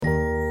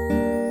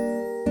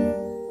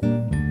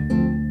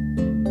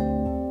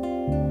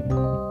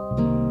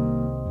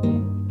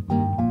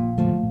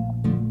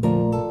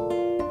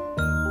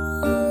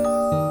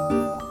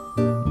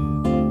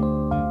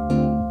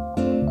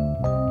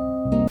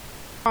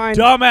fine.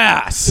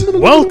 Dumbass!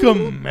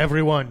 Welcome,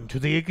 everyone, to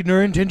the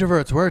Ignorant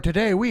Introverts, where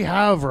today we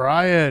have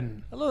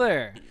Ryan. Hello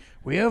there.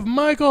 We have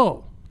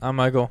Michael. I'm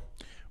Michael.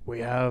 We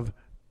have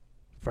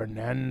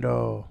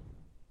Fernando.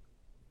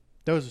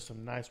 Those are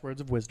some nice words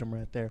of wisdom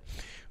right there.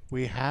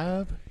 We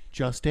have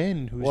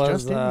Justin, who's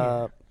just in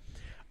here.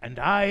 And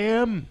I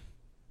am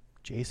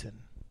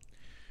Jason.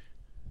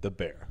 The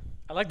bear.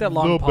 I like that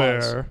long the pause.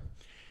 bear.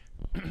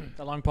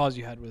 That long pause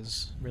you had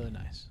was really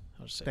nice.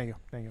 I'll just say. Thank you,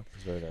 thank you.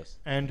 It's very nice.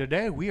 And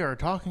today we are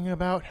talking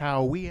about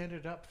how we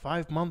ended up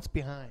 5 months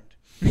behind.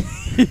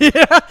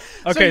 Yeah.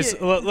 Okay,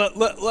 so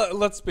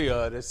let's be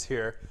honest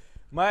here.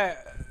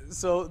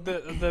 So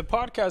the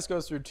podcast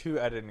goes through two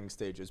editing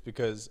stages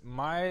because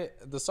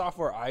the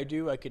software I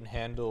do, I can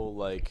handle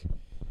like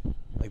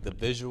the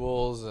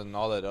visuals and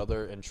all that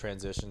other and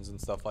transitions and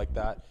stuff like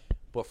that.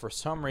 But for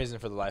some reason,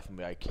 for the life of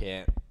me, I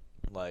can't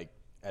like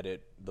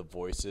edit the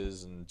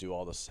voices and do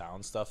all the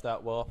sound stuff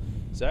that well.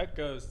 So that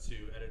goes to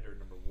editor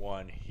number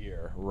 1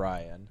 here,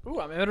 Ryan. Ooh,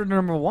 I'm editor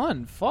number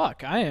 1.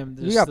 Fuck, I am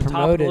just got the top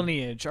promoted. of the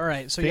lineage. All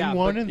right, so Thing yeah.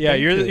 one but- and Yeah,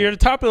 thing you're two. the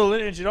top of the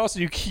lineage, and also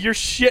your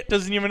shit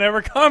doesn't even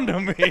ever come to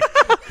me.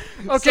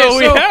 Okay, so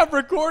we so- have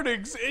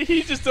recordings.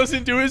 He just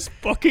doesn't do his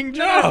fucking No,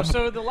 job.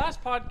 so the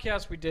last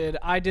podcast we did,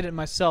 I did it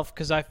myself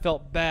because I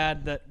felt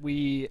bad that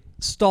we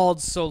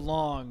stalled so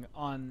long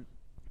on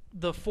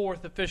the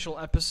 4th official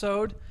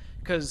episode.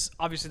 Because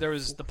obviously there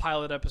was the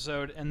pilot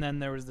episode and then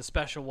there was the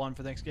special one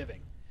for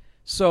Thanksgiving.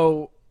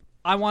 So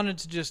I wanted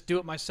to just do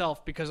it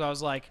myself because I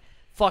was like,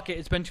 fuck it,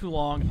 it's been too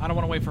long. I don't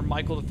want to wait for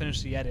Michael to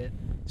finish the edit.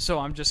 So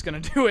I'm just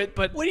going to do it.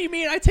 But What do you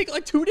mean? I take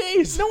like 2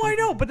 days. no, I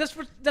know. But that's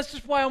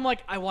just why I'm like,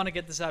 I want to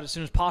get this out as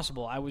soon as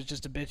possible. I was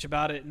just a bitch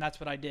about it, and that's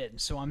what I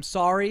did. So I'm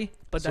sorry,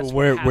 but that's So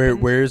what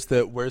happened. where's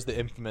the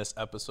infamous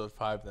episode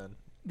 5 then?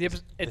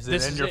 Is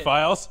it in your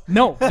files?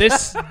 No,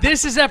 this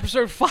is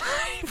episode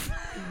 5.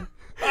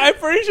 I'm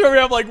pretty sure we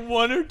have like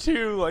 1 or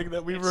 2 like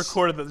that we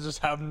recorded that just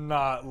have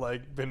not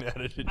like been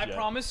edited I yet.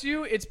 promise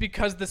you, it's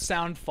because the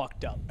sound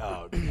fucked up.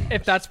 Oh,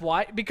 If that's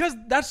why, because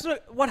that's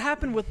what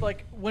happened with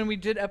like when we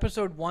did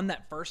episode 1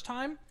 that first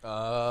time.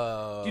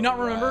 oh. Do you not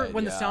remember right,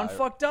 when the yeah, sound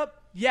fucked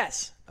up?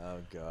 Yes. Oh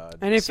god.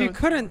 And if So- you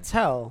couldn't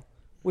tell,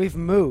 we've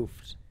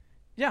moved.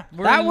 Yeah.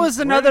 That was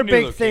in another a new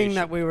big thing location.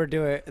 that we were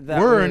doing.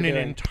 We're in an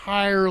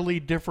entirely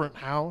different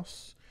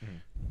house.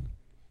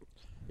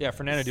 Yeah,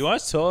 Fernando, do you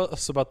want to tell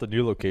us about the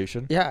new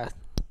location? Yeah.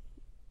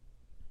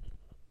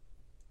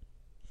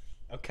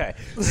 Okay,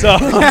 so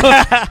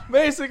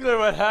basically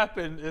what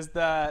happened is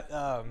that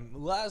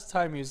last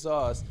time you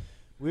saw us,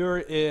 we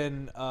were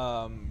in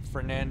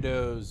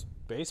Fernando's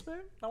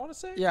basement, I want to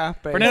say? Yeah.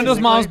 Fernando's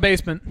basically. mom's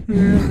basement. We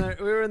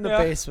were in the Yeah.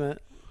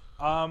 basement.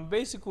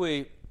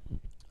 Basically,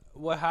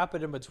 what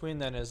happened in between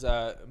then is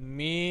that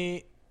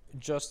me,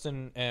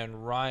 Justin,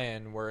 and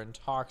Ryan were in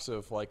talks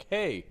of like,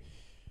 hey,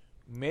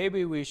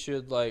 maybe we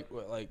should like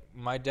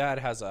my dad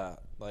has a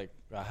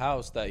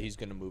house that he's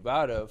gonna move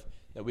out of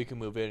that we can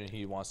move in and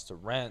he wants to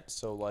rent,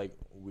 so like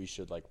we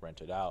should like rent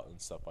it out and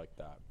stuff like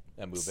that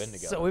and move in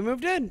together. So we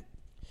moved in.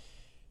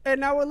 And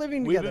now we're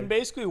living We've together. been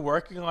basically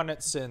working on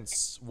it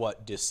since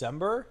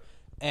December,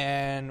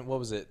 and what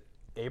was it,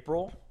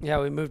 April? Yeah,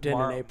 we moved in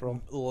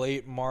April.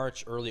 Late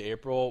March, early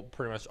April.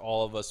 Pretty much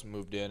all of us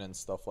moved in and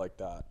stuff like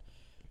that.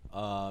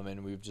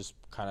 And we've just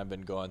kind of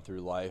been going through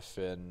life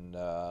and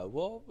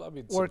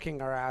Working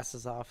our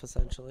asses off,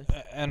 essentially.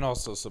 and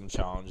also some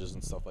challenges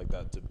and stuff like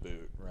that to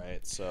boot,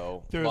 right?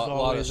 So There's lot of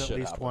always at shit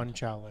least happened. one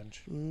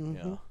challenge.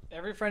 Yeah.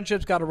 Every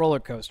friendship's got a roller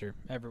coaster.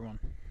 Everyone.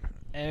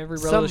 Every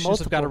Some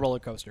relationship's got a multiple. roller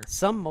coaster.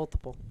 Some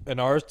multiple. And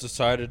ours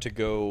decided to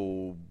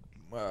go,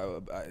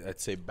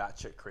 I'd say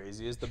batshit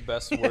crazy is the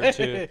best word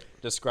to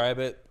describe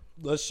it.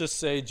 Let's just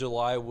say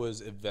July was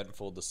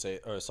eventful to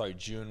say, or sorry,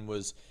 June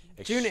was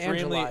June and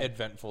extremely July.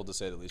 eventful to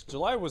say the least.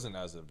 July wasn't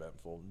as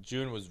eventful.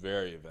 June was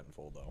very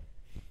eventful though.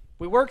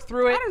 We worked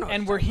through it, don't know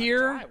and if we're July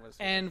here, was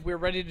and we're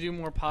ready to do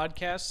more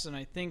podcasts. And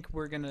I think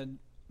we're gonna,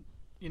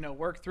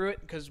 work through it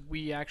because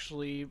we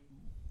actually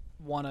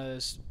want to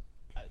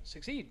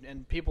succeed,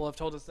 and people have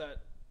told us that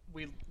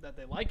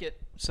they like it.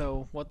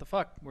 So what the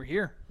fuck? We're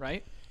here,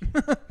 right?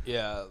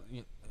 Yeah,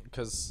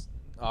 because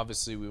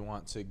obviously we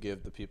want to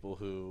give the people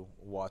who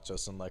watch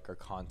us and like our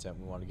content,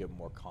 we want to give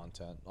more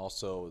content.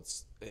 Also,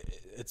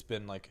 it's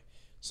been like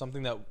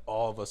something that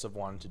all of us have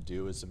wanted to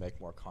do is to make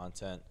more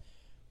content.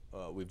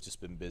 We've just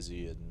been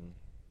busy, and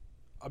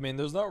I mean,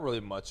 there's not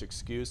really much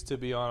excuse, to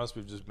be honest.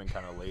 We've just been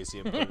kind of lazy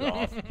and put it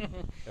off,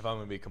 if I'm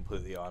going to be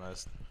completely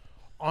honest.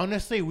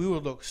 Honestly, we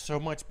would look so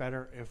much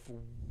better if,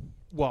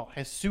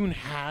 as soon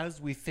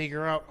as we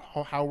figure out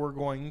how we're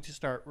going to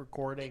start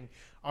recording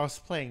us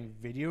playing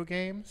video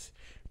games,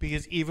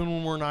 because even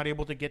when we're not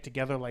able to get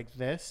together like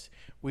this,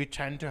 we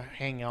tend to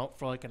hang out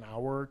for like an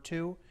hour or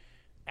two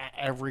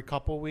every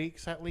couple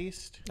weeks at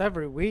least.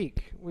 Every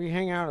week. We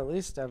hang out at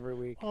least every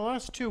week. Well, the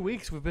last 2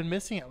 weeks, we've been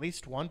missing at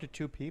least 1 to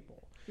 2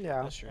 people.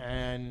 Yeah. That's true. I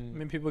And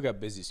mean, people got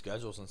busy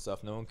schedules and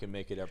stuff. No one can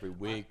make it every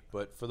week,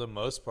 but for the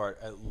most part,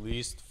 at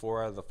least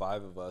 4 out of the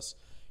 5 of us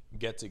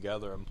get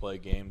together and play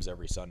games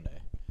every Sunday,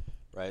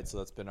 right? So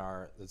that's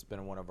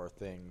been one of our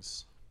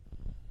things.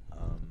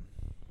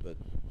 But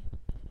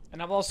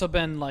And I've also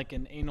been like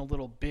an anal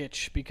little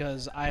bitch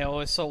because I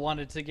also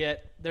wanted to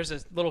get. There's a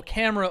little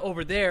camera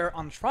over there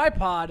on the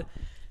tripod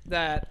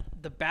that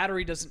the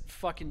battery doesn't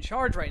fucking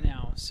charge right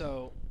now.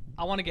 So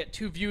I want to get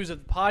 2 views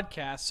of the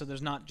podcast so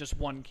there's not just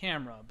one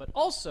camera. But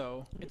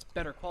also, it's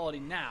better quality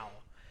now.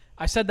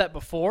 I said that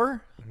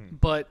before,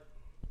 but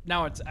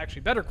now it's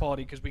actually better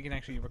quality because we can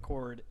actually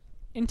record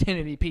in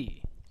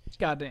 1080p.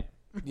 Goddamn.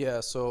 yeah,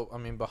 so I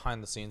mean,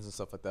 behind the scenes and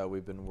stuff like that,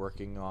 we've been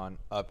working on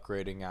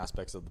upgrading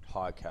aspects of the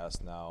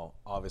podcast. Now,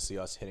 obviously,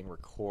 us hitting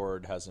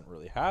record hasn't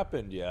really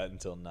happened yet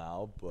until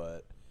now,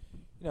 but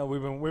you know,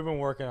 we've been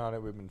working on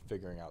it. We've been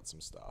figuring out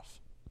some stuff.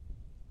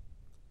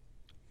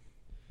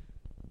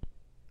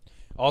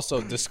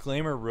 Also,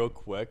 disclaimer, real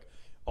quick.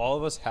 All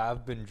of us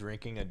have been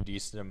drinking a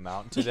decent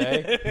amount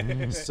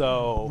today,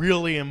 so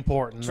Really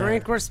important.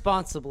 Drink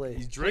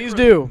responsibly. Please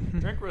do.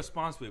 Drink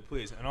responsibly,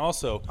 please. And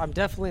also, I'm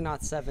definitely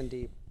not 7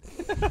 deep.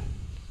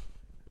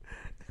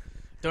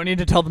 Don't need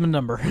to tell them a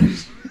number.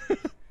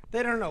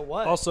 They don't know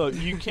what. also,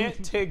 you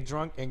can't take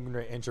drunk,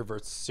 ignorant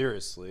introverts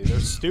seriously. They're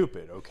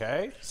stupid,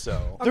 okay?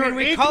 So I They're mean,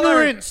 we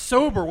ignorant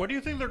sober. What do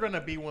you think they're going to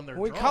be when they're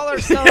We drunk? call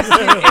ourselves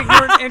the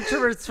ignorant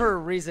introverts for a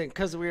reason,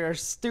 because we are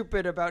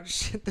stupid about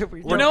shit that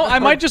we don't You know, I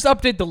might just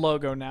update the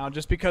logo now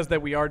just because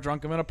that we are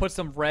drunk. I'm going to put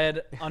some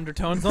red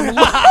undertones on the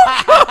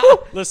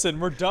logo. listen,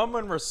 we're dumb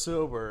when we're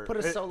sober. put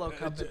a solo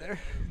cup in there.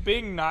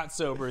 Being not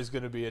sober is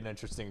going to be an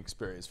interesting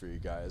experience for you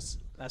guys.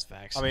 That's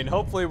facts. I mean,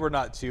 hopefully we're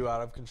not too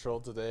out of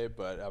control today,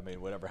 but I mean,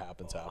 whatever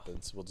happens,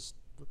 happens.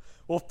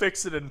 We'll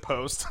fix it in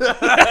post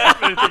if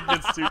anything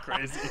gets too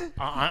crazy.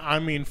 I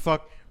mean,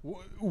 fuck.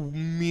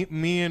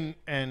 Me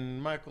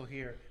and Michael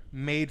here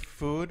made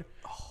food,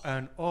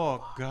 and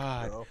oh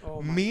god,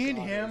 Oh my me and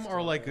God, him it's are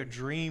so like good. a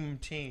dream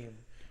team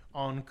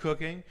on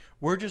cooking.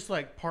 We're just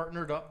like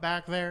partnered up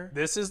back there.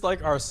 This is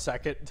like our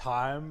second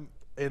time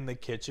in the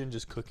kitchen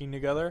just cooking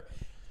together.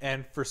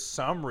 And for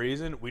some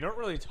reason, we don't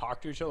really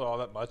talk to each other all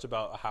that much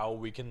about how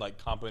we can like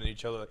compliment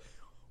each other.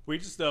 We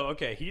just know,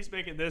 okay, he's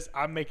making this,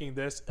 I'm making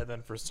this, and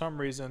then for some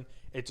reason,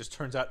 it just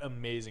turns out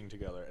amazing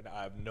together. And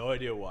I have no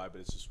idea why,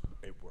 but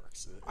it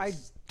works. I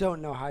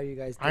don't know how you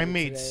guys did I it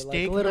made today.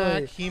 steak like,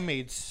 literally. mac. He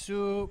made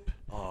soup.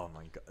 Oh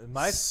my god,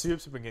 my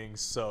soups have been getting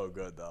so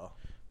good though.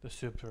 The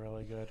soup's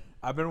really good.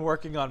 I've been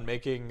working on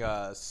making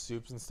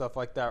soups and stuff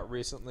like that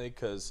recently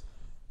because,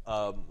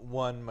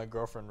 one, my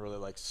girlfriend really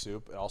likes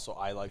soup, and also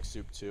I like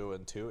soup too,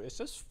 and two, it's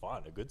just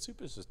fun. A good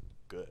soup is just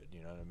good,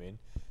 you know what I mean?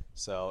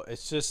 So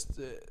it's just,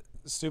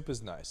 soup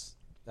is nice.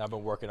 I've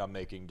been working on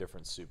making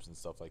different soups and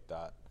stuff like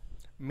that.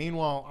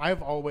 Meanwhile,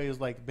 I've always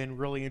like been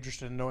really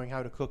interested in knowing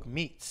how to cook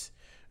meats,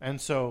 and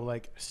so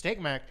like steak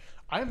mac.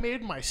 I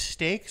made my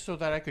steak so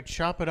that I could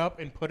chop it up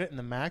and put it in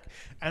the mac,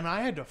 and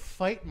I had to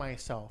fight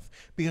myself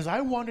because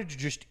I wanted to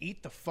just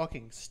eat the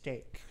fucking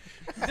steak.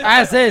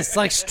 As is,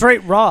 like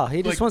straight raw.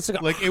 He just Like, wants to go.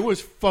 like it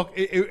was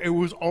it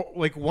was all,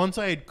 like once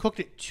I had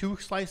cooked it to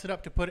slice it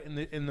up to put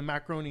it in the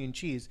macaroni and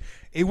cheese,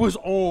 it was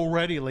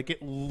already like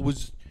it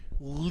was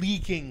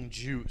leaking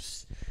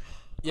juice.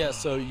 Yeah,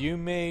 so you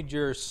made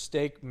your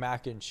steak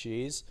mac and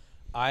cheese.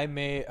 I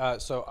made,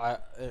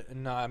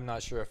 no, I'm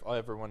not sure if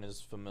everyone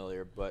is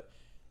familiar, but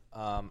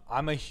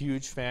I'm a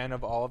huge fan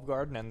of Olive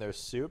Garden and their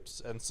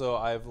soups, and so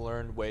I've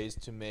learned ways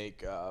to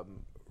make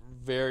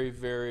very,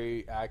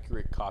 very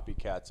accurate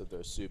copycats of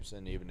their soups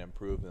and even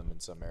improve them in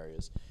some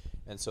areas.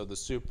 And so the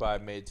soup I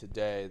made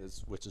today,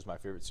 which is my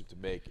favorite soup to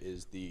make,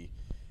 is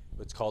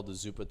what's called the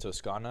Zuppa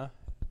Toscana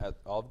at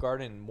Olive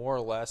Garden. And more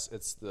or less,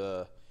 it's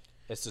the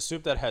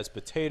soup that has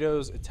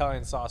potatoes,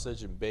 Italian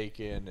sausage, and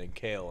bacon and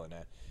kale in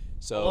it.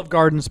 So Olive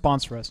Garden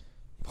sponsor us.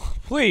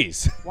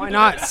 please. Why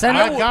not? Send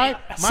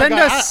Send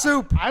us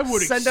soup. I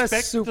would Send us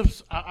expect soup.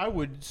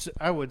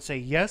 I would say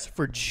yes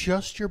for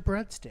just your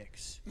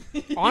breadsticks.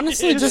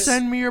 Honestly, Just just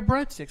send me your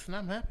breadsticks and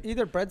I'm happy.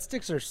 either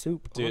breadsticks or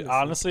soup. Dude,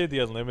 honestly, the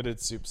unlimited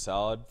soup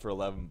salad for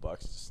 $11.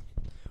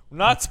 We're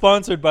not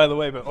sponsored, by the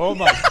way, but oh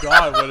my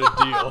god, what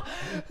a deal!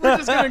 We're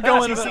just going to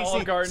go into See, the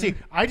Olive Garden. see,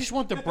 I just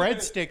want the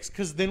breadsticks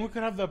because then we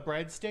could have the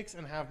breadsticks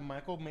and have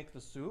Michael make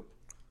the soup.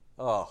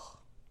 Oh,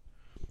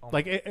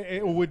 Like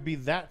it would be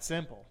that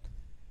simple.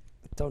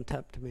 Don't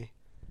tempt me.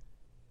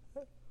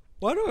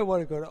 Why do I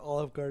want to go to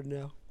Olive Garden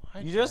now?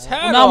 you just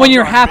had Not when Olive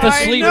you're Garden. half I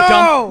asleep,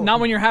 know! Not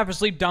when you're half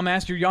asleep,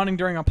 dumbass. You're yawning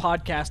during a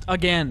podcast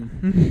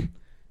again.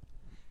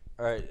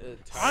 All right,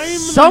 I'm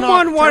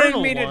Someone the wanted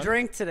nocturnal me to one.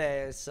 drink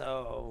today,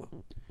 so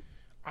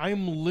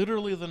I'm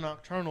literally the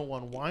nocturnal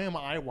one. Why am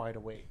I wide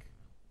awake?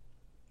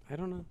 I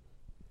don't know.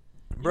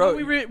 bro.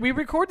 we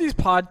record these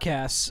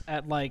podcasts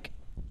at like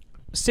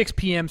 6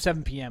 p.m.,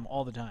 7 p.m.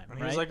 all the time,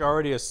 right? He's like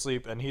already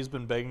asleep, and he's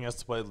been begging us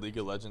to play League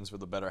of Legends for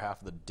the better half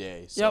of the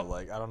day. So Yep.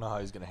 like, I don't know how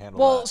he's gonna handle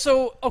Well, that.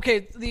 so,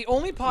 okay, the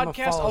only gonna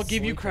podcast fall I'll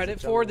give you asleep as a credit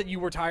for jungle. that you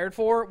were tired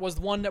for was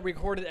the one that we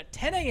recorded at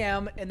 10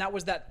 a.m., and that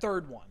was that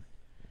third one.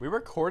 We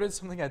recorded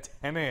something at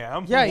 10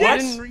 a.m. Yeah,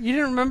 Yes. you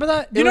didn't remember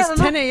that? You It was don't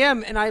 10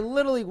 a.m. and I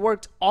literally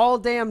worked all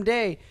damn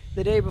day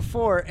the day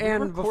before We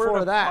and recorded before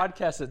a that.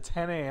 podcast at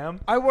 10 a.m.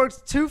 I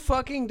worked 2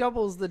 fucking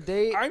doubles the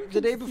day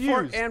before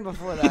confused. and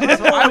before that.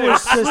 So I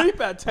was just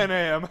asleep at 10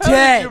 a.m. How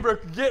dead. did you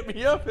get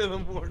me up in the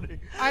morning?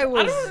 I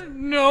was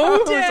No. How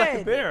was I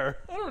dead. there?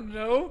 I don't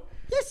know.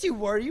 Yes, you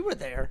were. You were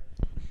there.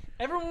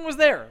 Everyone was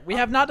there. We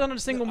have not done a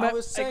single I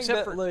was saying except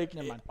that, for like,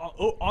 never mind.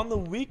 on the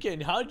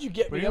weekend, how did you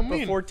get What me do up you mean?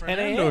 before 10 a.m.?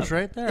 Fernando's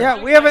right there.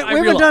 Yeah, we haven't I done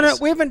it.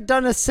 realize. We haven't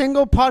done a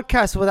single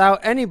podcast without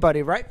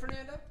anybody, right,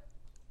 Fernando?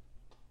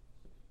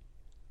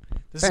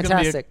 This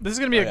Fantastic. This is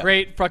gonna be Oh, a yeah.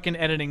 great fucking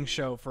editing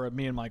show for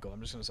me and Michael. I'm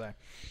just gonna say.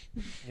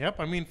 Yep.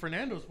 I mean,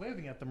 Fernando's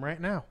waving at them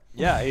right now.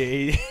 Yeah,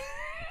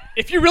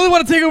 If you really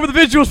want to take over the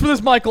visuals for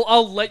this, Michael,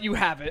 I'll let you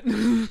have it.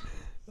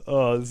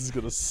 oh, this is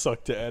gonna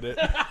suck to edit.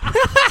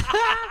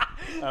 I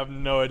have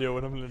no idea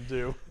what I'm gonna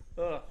do.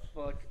 Ugh,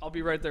 fuck. I'll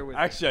be right there with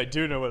Actually, I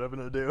do know what I'm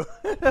gonna do.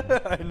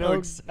 I know Oh,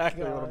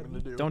 exactly what I'm God. gonna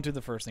do. you. Don't do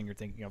the first thing you're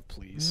thinking of,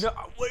 please. No,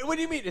 what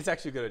do you mean? It's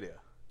actually a good idea.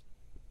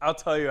 I'll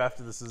tell you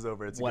after this is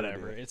over. It's a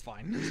Whatever. Good idea. It's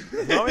fine.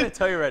 You want me to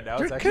tell you right now?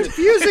 It's You're actually.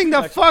 confusing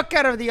the fuck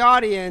out of the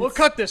audience. We'll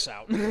cut this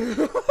out.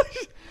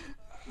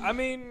 I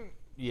mean,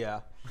 yeah.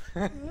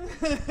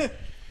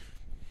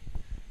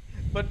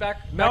 But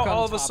back Now on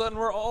all of a top. sudden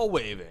we're all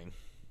waving.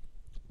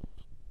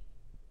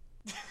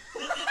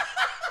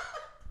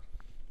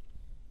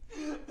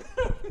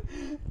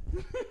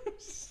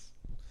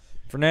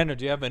 Fernando,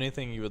 do you have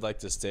anything you would like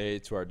to say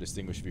to our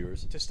distinguished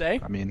viewers? to stay.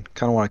 I mean,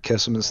 kind of want to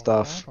kiss him and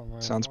stuff.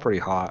 Sounds pretty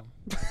hot.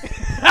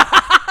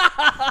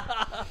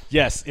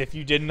 Yes, if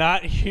you did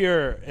not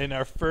hear in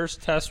our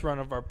first test run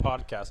of our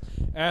podcast,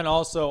 and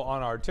also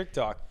on our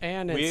TikTok,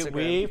 And we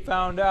Instagram.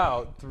 found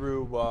out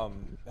through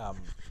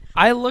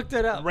I looked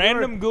it up.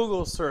 random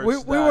Google search. we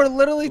that were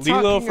literally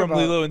Lilo talking from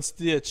about- Lilo and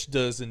Stitch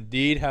does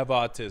indeed have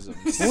autism.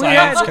 had-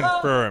 Science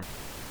confirmed.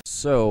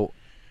 So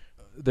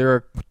there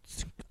are.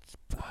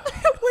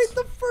 Wait,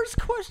 the first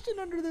question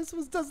under this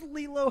was, does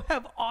Lilo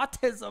have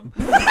autism?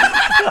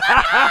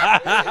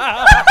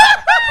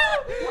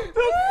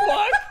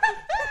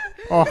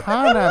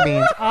 Ohana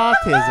means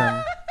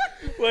autism.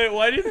 Wait,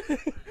 why do you?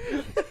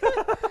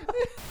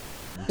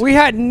 We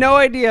had no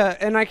idea,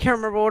 and I can't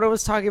remember what I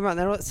was talking about.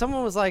 And then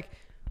someone was like,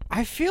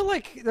 I feel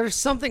like there's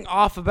something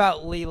off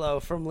about Lilo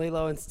from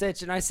Lilo and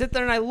Stitch, and I sit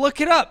there and I look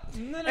it up,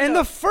 and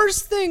the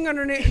first thing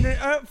underneath,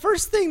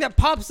 first thing that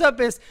pops up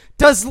is,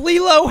 does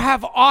Lilo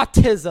have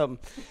autism?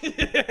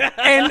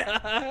 And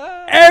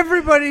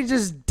everybody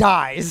just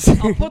dies.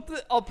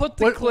 I'll put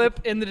the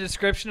clip in the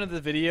description of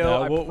the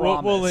video. I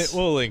promise.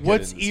 We'll link.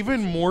 What's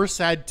even more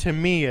sad to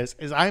me is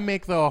I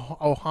make the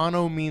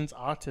Ohana means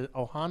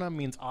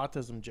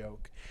autism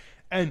joke,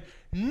 and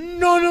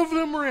none of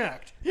them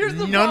react.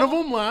 None of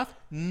them laugh.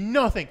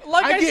 Nothing.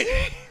 Like I I get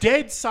said-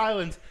 dead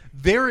silence.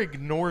 They're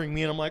ignoring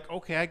me, and I'm like,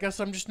 okay, I guess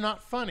I'm just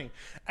not funny.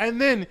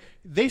 And then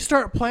they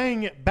start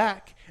playing it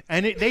back,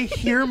 and they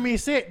hear me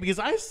say it because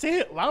I say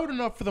it loud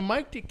enough for the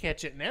mic to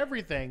catch it and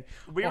everything.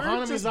 We were Ohana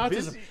just means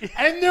autism, busy.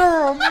 and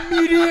they're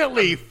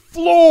immediately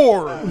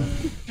floored,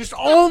 just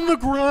on the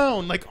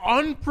ground, like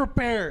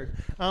unprepared.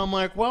 I'm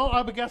like, well,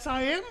 I guess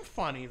I am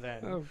funny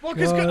then. Well,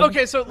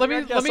 okay, so let me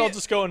I'll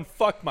just go and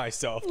fuck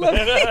myself.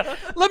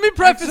 let me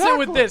preface it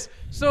with this.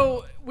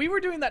 So we were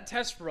doing that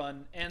test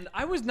run, and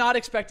I was not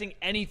expecting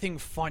anything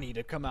funny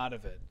to come out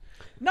of it.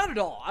 Not at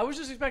all. I was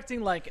just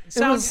expecting like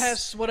sound was-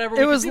 tests, whatever. It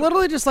we was could do.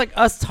 literally just like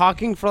us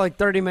talking for like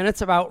 30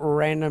 minutes about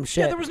random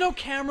shit. Yeah, there was no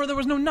camera, there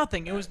was no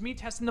nothing. It was me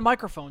testing the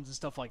microphones and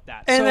stuff like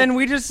that. and So- then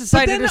we just but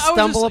decided then to I was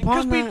stumble just,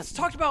 upon we that.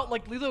 talked about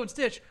like Lilo and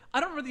Stitch. I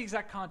don't remember the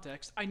exact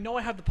context. I know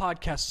I have the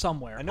podcast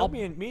somewhere. I know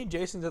me and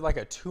Jason did like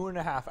a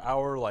 2.5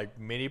 hour like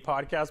mini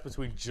podcast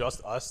between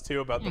just us two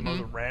about the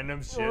most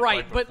random shit. Right,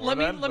 like, but before let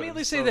me then, let but me it at was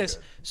least say so this.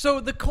 good. So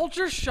the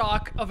culture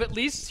shock of at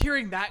least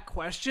hearing that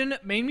question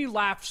made me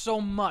laugh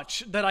so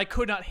much that I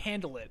could not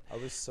handle it. I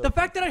was so The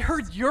fact that I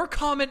heard your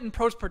comment in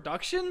post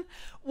production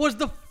was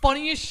the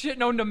funniest shit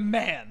known to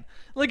man.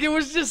 Like it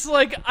was just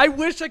like I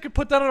wish I could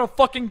put that on a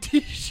fucking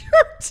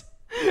t-shirt.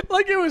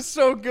 Like it was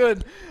so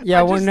good. Yeah,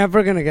 I we're just-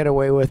 never gonna get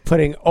away with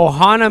putting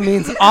Ohana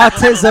means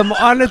autism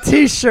on a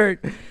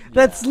T-shirt.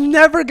 That's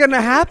never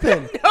gonna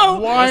happen.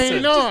 Why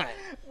Listen. not?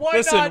 Why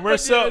Listen, not? we're But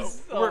so-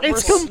 yes. we're-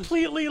 It's we're-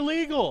 completely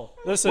legal.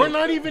 Listen. We're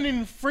not even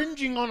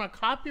infringing on a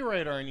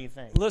copyright or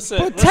anything. Listen,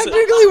 But listen,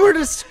 technically, we're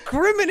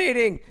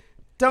discriminating.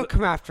 Don't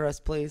come after us,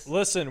 please.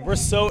 listen, we're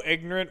so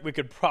ignorant we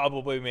could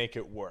probably make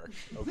it work.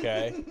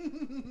 Okay.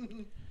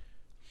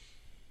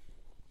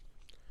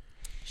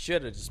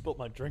 Shit, I just spilled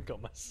my drink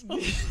on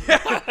myself.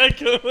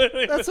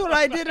 That's what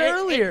I did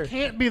earlier. It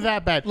can't be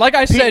that bad. Like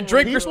I said,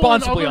 drink people in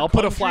responsibly. other I'll put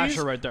a countries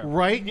flasher right there.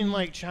 Right in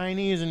like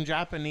Chinese and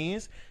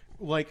Japanese,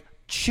 like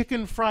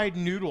chicken fried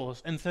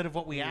noodles instead of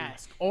what we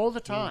ask all the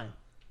time.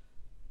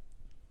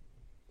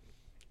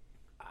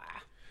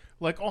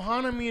 Like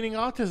Ohana meaning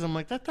autism,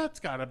 like that's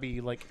gotta be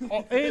like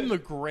in the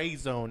gray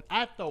zone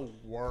at the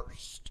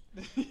worst.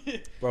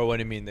 Bro, what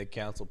do you mean they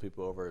cancel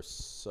people over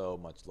so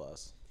much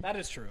less? That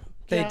is true.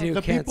 They do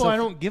the cancel. people I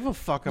don't give a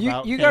fuck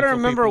about. You gotta cancel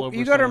remember. people over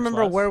You so gotta much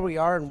remember less. where we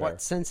are and Fair.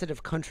 what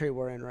sensitive country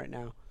we're in right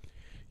now.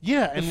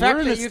 Yeah, The and fact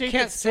we're in that a you state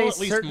can't that's still say at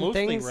least certain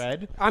mostly things.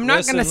 red. I'm not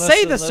Listen, gonna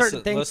say the listen,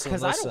 certain things listen,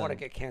 because I don't listen. want to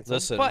get canceled.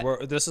 Listen,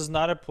 but this is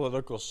not a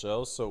political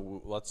show,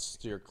 so let's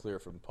steer clear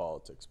from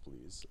politics,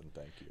 please, and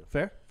thank you.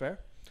 Fair.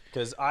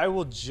 Because I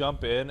will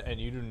jump in, and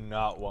you do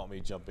not want me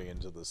jumping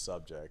into the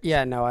subject.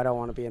 yeah, no, I don't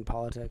want to be in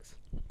politics.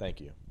 Thank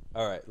you.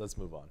 All right, let's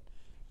move on.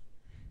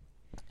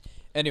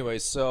 Anyway,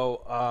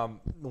 so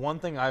one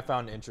thing I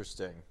found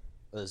interesting,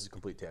 this is a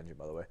complete tangent,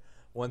 by the way.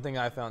 One thing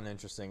I found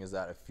interesting is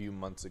that a few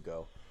months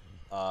ago,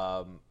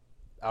 I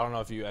don't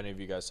know if any of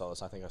you guys saw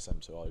this. I think I sent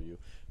it to all of you.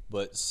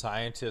 But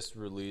scientists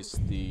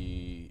released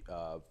the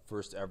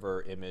first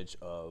ever image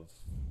of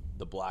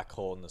the black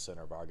hole in the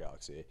center of our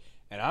galaxy.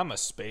 And I'm a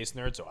space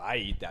nerd, so I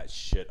eat that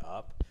shit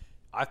up.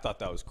 I thought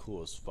that was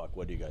cool as fuck.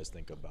 What do you guys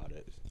think about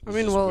it? Is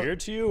mean, this well- weird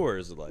to you, or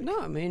is it like... No,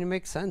 I mean it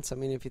makes sense. I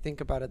mean, if you think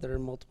about it, there are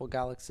multiple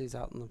galaxies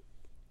out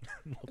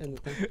in the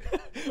thing.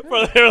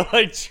 Bro, there are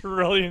like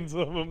trillions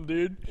of them,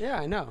 dude. Yeah,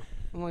 I know.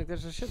 I'm like,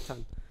 there's a shit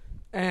ton,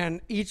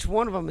 and each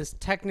one of them is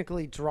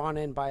technically drawn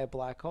in by a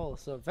black hole.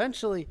 So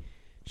eventually,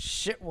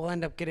 shit will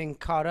end up getting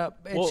caught up.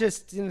 It's Well,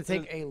 just gonna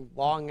take a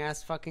long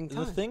ass fucking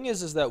time. The thing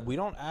is that we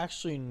don't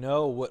actually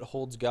know what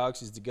holds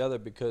galaxies together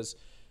because,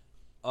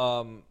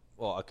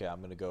 well, okay,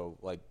 I'm gonna go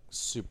like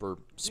super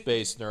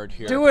space nerd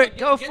here. Do it.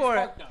 Go Get for it.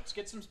 spark notes.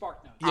 Get some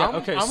spark notes. Yeah, I'm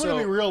okay, gonna so-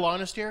 be real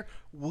honest here.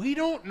 We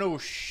don't know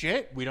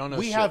shit. We don't know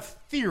We shit. have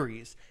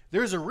theories.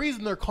 There's a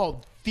reason they're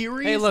called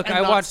theories. Hey, look, and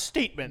I not watched-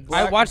 statements.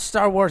 I watched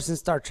Star Wars and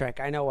Star Trek.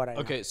 I know what I know.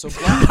 Okay, so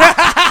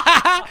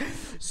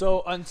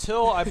so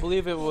until I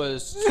believe it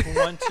was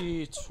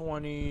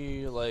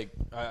 2020, like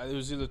it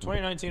was either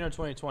 2019 or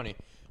 2020,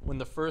 when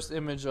the first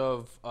image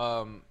of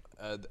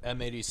the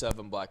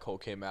M87 black hole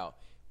came out.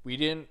 We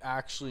didn't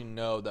actually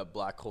know that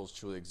black holes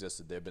truly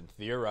existed. They've been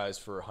theorized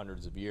for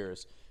hundreds of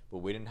years, but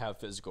we didn't have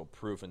physical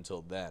proof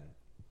until then.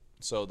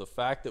 So the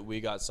fact that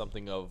we got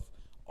something of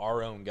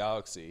our own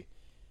galaxy,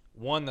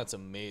 one, that's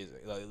amazing.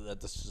 Like,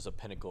 that's just a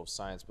pinnacle of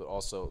science, but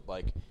also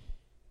like,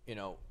 you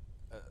know,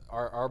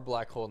 our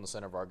black hole in the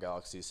center of our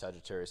galaxy is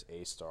Sagittarius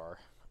A star.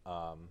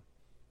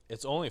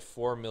 It's only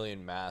 4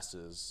 million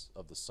masses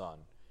of the sun,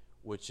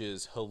 which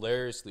is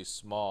hilariously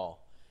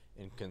small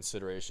in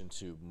consideration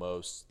to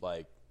most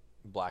like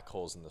black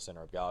holes in the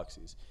center of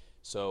galaxies.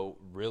 So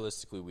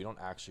realistically, we don't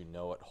actually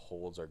know what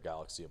holds our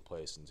galaxy in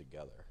place and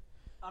together.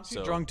 I'm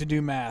too drunk to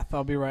do math.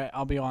 I'll be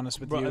honest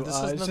with you. This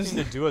has It's nothing just-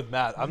 to do with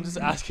math. I'm just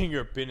asking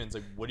your opinions.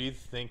 Like, what do you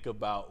think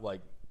about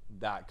like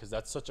that? Because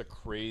that's such a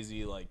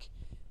crazy like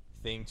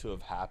thing to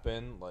have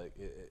happened. Like,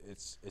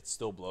 it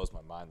still blows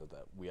my mind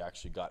that we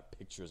actually got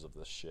pictures of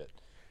this shit.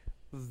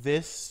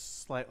 This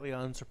slightly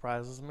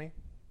unsurprises me.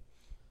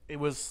 It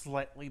was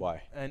slightly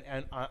Why?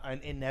 an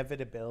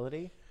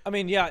inevitability. I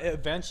mean, yeah,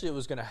 eventually it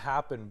was going to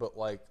happen, but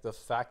like the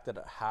fact that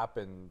it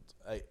happened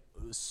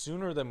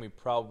sooner than we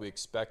probably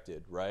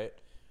expected, right?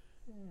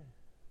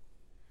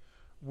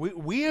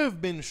 We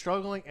have been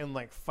struggling and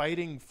like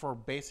fighting for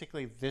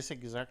basically this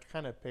exact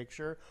kind of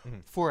picture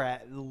for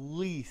at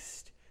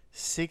least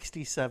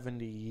 60,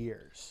 70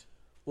 years.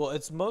 Well,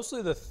 it's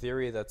mostly the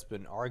theory that's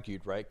been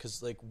argued, right?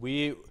 Because like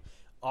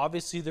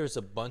obviously there's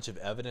a bunch of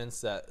evidence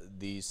that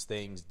these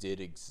things did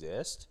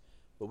exist,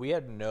 but we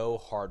had no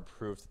hard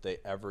proof that they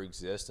ever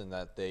exist and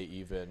that they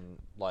even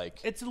like.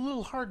 It's a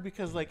little hard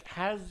because like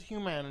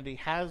humanity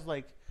has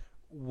like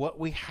what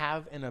we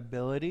have in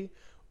ability,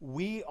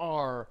 we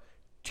are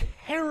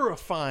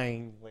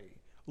terrifyingly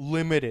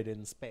limited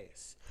in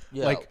space.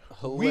 Yeah, like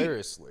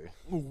hilariously.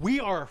 we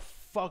are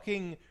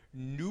fucking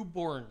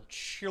newborn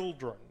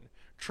children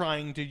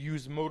trying to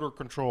use motor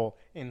control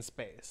in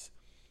space.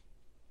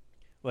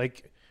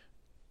 Like,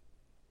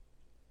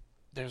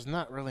 there's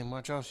not really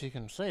much else you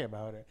can say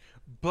about it.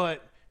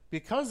 But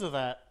because of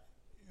that,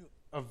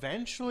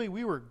 eventually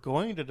we were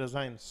going to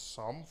design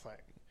something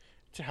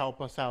to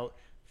help us out.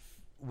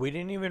 We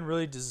didn't even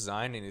really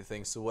design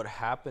anything. So what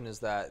happened is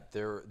that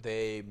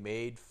they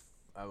made,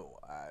 I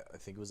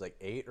think it was like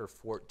 8 or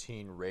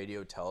 14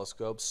 radio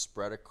telescopes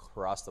spread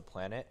across the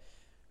planet,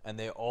 and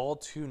they all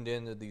tuned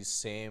into the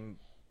same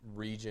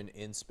region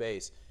in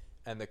space.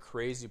 And the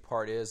crazy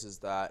part is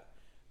that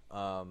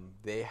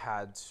they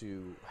had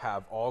to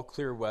have all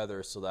clear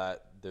weather so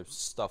that the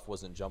stuff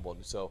wasn't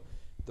jumbled. So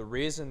the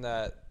reason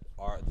that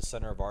the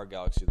center of our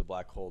galaxy, the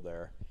black hole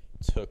there,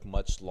 took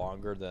much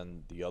longer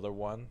than the other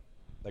one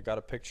that got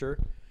a picture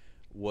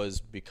was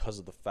because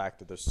of the fact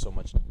that there's so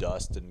much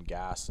dust and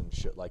gas and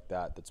shit like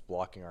that that's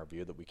blocking our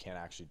view that we can't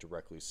actually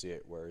directly see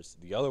it. Whereas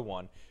the other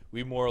one,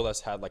 we more or less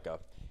had like a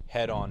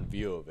head-on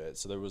view of it,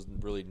 so there was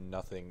really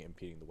nothing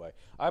impeding the way.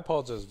 I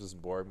apologize if this is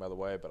boring, by the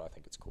way, but I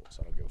think it's cool,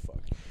 so I don't give a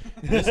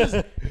fuck.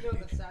 You know,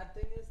 the sad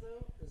thing is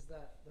though, is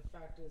that the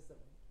fact is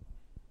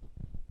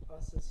that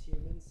us as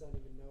humans don't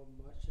even know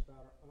much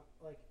about our,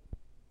 like,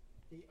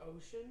 the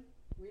ocean.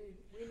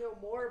 We know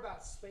more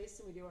about space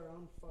than we do our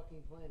own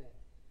fucking planet.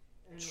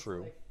 And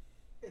True.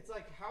 It's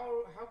like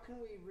how can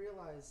we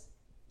realize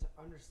to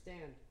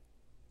understand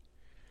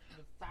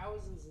the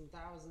thousands and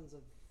thousands of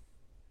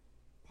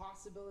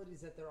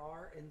possibilities that there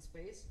are in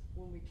space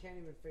when we can't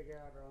even figure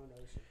out our own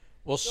ocean?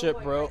 Well, So, shit,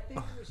 like, bro. I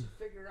think we should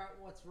figure out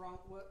what's wrong.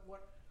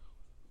 What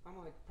I'm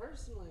like,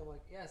 personally, I'm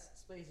like, yes,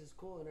 space is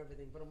cool and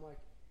everything, but I'm like,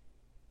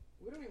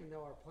 we don't even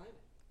know our planet.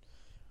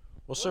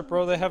 Well, shit,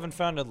 bro. They haven't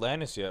found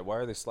Atlantis yet. Why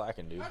are they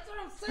slacking, dude? That's what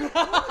I'm saying.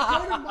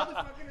 I wanna go to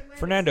motherfucking Atlantis.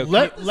 Fernando,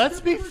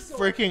 Let's be Resort.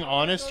 freaking I wanna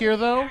honest go here, to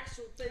the though.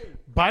 actual thing.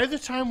 By the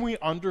time we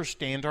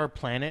understand our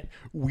planet,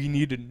 we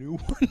need a new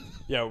one.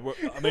 Yeah,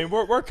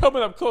 we're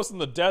coming up close on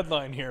the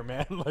deadline here,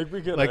 man. Like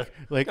we gotta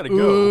gotta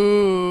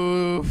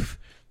go. oof.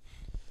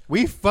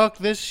 We fucked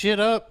this shit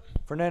up.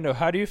 Fernando,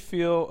 how do you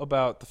feel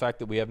about the fact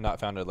that we have not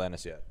found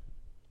Atlantis yet?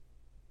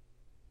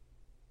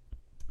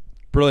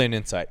 Brilliant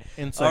insight.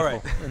 Insightful. All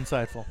right.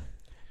 Insightful.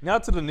 Now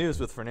to the news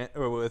with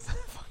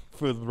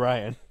with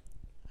Ryan.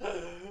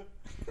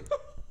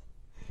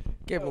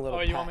 Give him a little.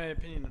 Oh, you want my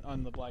opinion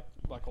on the black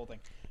hole thing?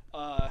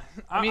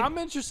 I'm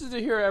interested to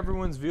hear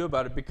everyone's view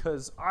about it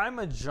because I'm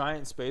a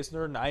giant space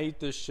nerd and I eat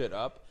this shit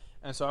up,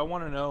 and so I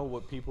want to know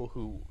what people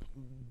who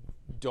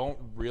don't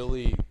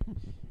really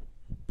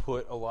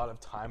put a lot of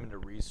time into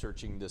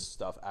researching this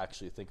stuff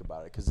actually think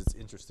about it because it's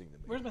interesting to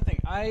me. Here's my thing.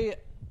 I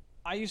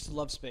used to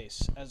love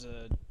space as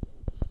a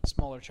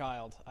smaller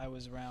child. I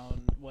was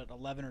around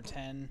 11 or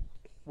 10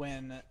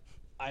 when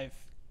I've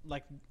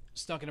like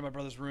snuck into my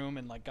brother's room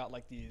and like got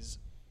like these.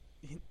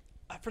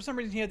 For some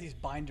reason, he had these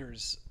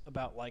binders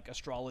about like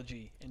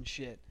astrology and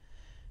shit,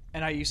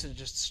 and I used to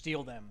just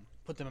steal them,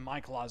 put them in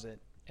my closet,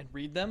 and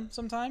read them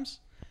sometimes.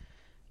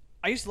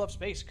 I used to love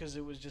space because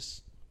it was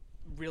just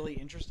really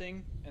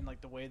interesting, and like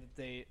the way that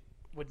they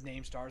would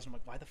name stars. I'm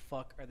like, why the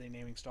fuck are they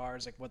naming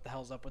stars? Like, what the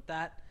hell's up with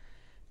that?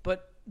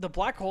 But the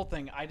black hole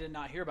thing, I did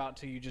not hear about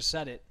until you just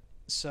said it.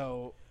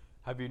 So,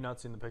 Have you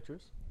not seen the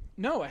pictures?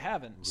 no, I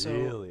haven't. So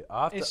Really?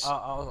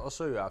 I'll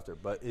show you after,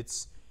 but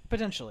it's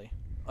potentially.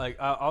 like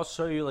I'll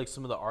show you like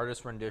some of the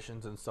artist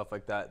renditions and stuff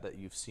like that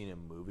you've seen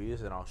in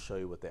movies, and I'll show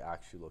you what they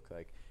actually look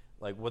like.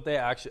 Like what they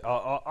actually,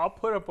 I'll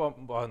put up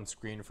on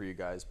screen for you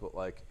guys, but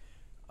like,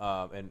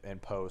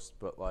 and post,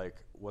 but like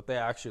what they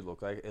actually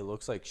look like, it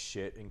looks like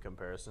shit in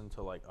comparison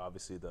to like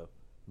obviously the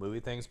movie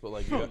things, but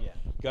like you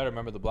got to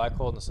remember the black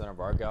hole in the center of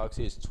our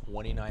galaxy is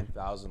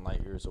 29,000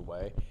 light years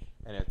away,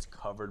 and it's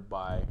covered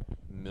by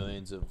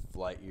millions of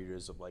light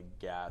years of like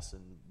gas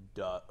and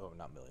dust. Oh,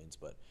 not millions,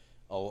 but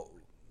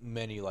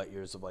many light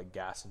years of like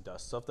gas and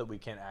dust, stuff that we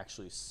can't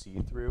actually see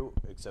through,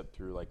 except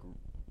through like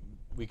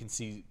we can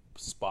see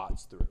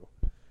spots through,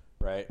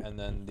 right? And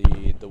then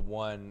the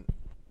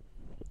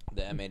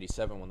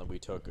M87 one that we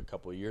took a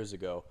couple of years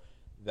ago,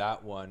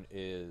 that one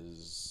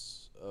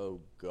is, oh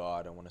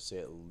god, I want to say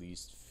at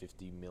least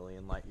 50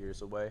 million light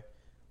years away.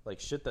 Like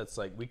shit that's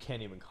like we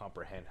can't even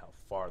comprehend how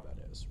far that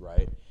is,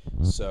 right?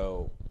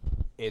 So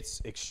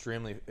it's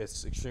extremely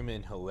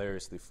and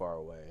hilariously far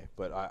away.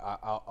 But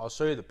I'll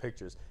show you the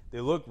pictures. They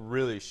look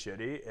really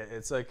shitty.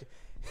 It's like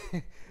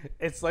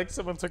it's like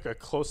someone took a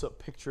close-up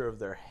picture of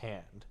their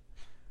hand.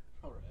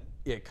 All right.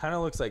 Yeah, it kind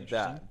of looks like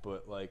that,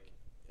 but like,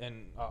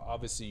 and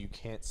obviously you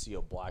can't see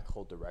a black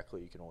hole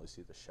directly. You can only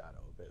see the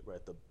shadow of it,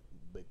 right? The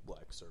big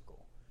black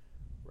circle,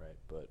 right?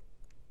 But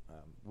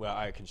well,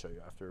 I can show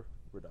you after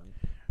we're done.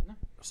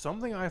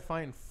 Something I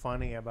find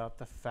funny about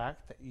the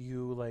fact that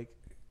you like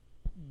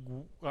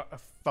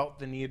felt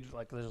the need,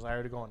 like the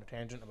desire to go on a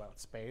tangent about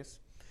space,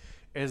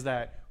 is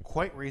that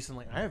quite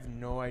recently, I have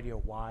no idea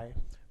why,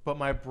 but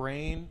my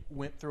brain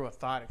went through a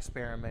thought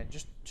experiment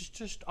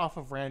just off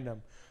of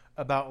random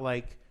about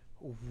like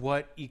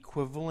what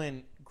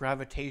equivalent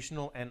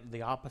gravitational and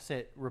the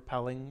opposite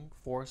repelling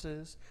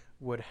forces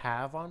would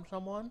have on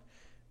someone.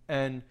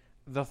 And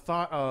the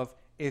thought of,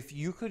 if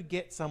you could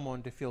get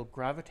someone to feel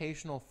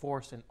gravitational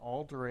force in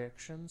all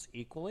directions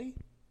equally,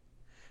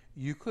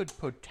 you could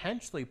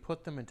potentially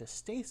put them into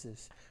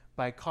stasis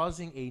by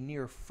causing a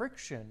near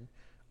friction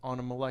on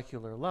a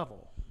molecular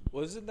level.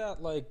 Well, isn't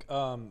that like,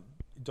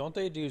 don't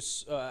they do,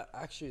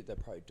 actually they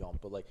probably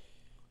don't, but like,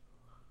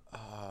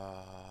 fuck,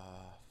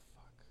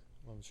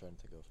 what am I trying to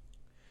think of?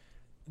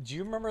 Do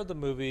you remember the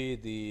movie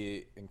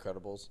The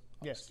Incredibles?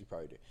 Yes. You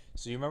probably do.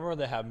 So you remember when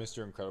they have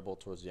Mr. Incredible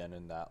towards the end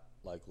in that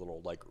like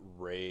little like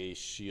ray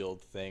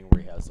shield thing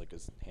where he has like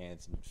his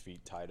hands and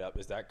feet tied up?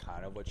 Is that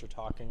kind of what you're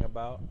talking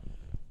about?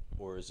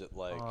 Or is it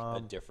like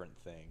a different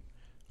thing?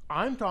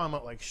 I'm talking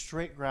about like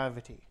straight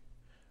gravity.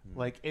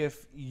 Like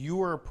if you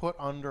were put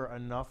under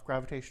enough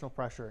gravitational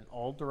pressure in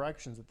all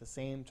directions at the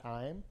same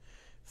time,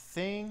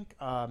 think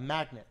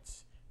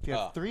magnets. If you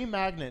have 3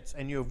 magnets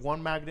and you have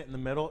 1 magnet in the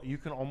middle, you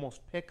can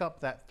almost pick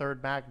up that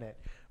third magnet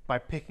by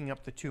picking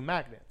up the 2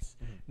 magnets.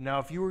 Now,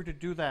 if you were to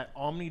do that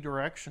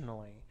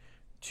omnidirectionally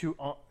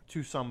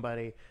to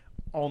somebody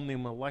on the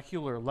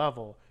molecular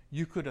level,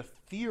 you could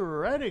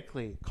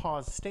theoretically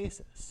cause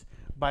stasis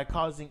by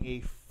causing a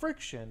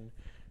friction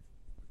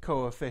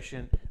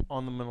coefficient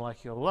on the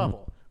molecular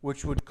level.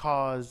 which would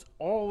cause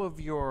all of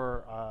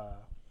your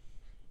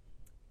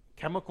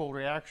chemical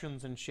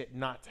reactions and shit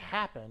not to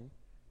happen.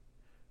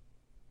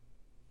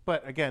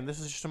 But again, this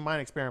is just a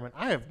mind experiment.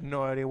 I have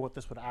no idea what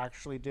this would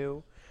actually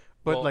do.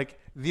 But Well- like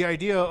the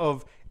idea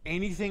of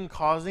anything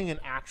causing an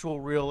actual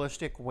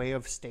realistic way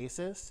of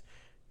stasis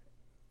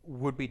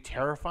would be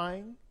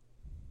terrifying.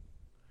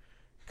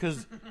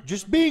 Because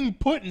just being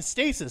put in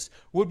stasis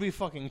would be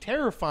fucking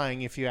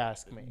terrifying if you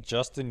ask me.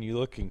 Justin, you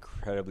look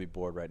incredibly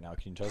bored right now.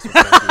 Can you tell us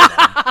what's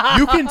going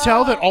You can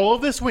tell that all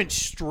of this went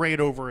straight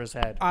over his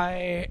head.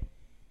 I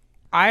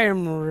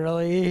am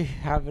really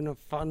having a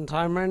fun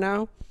time right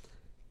now.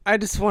 I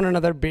just want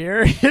another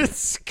beer.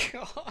 It's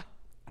God.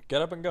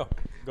 Get up and go.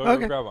 Go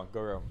Okay. grab one.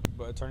 Go grab one.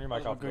 But turn your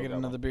mic off. Go get grab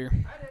another one.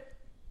 beer.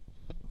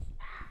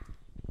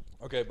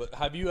 Okay, but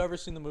have you ever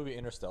seen the movie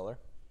Interstellar?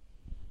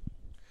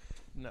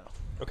 No.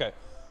 Okay,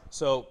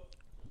 so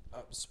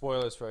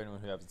spoilers for anyone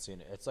who hasn't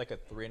seen it. It's like a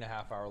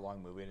 3.5 hour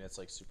long movie, and it's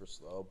like super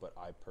slow, but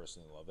I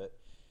personally love it.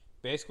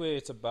 Basically,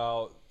 it's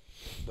about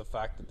the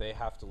fact that they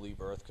have to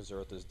leave Earth because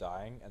Earth is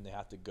dying, and they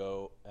have to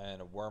go,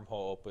 and a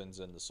wormhole opens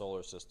in the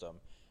solar system,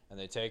 and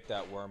they take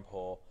that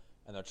wormhole,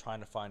 and they're trying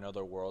to find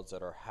other worlds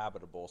that are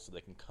habitable so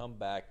they can come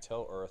back,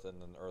 tell Earth,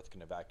 and then Earth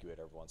can evacuate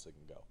everyone so they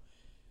can go.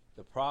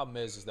 The problem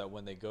is that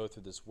when they go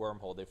through this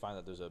wormhole, they find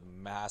that there's a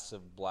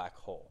massive black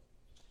hole.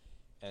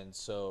 And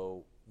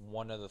so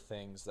one of the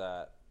things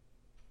that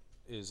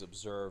is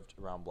observed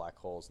around black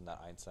holes, and that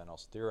Einstein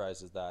also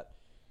theorized, is that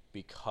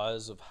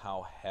because of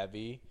how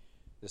heavy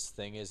this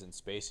thing is in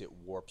space, it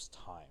warps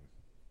time,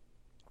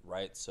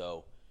 right?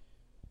 So,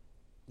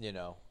 you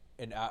know,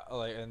 and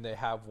they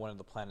have one of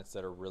the planets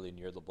that are really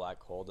near the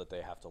black hole that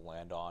they have to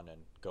land on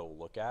and go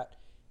look at.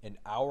 An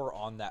hour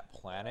on that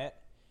planet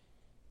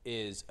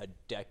is a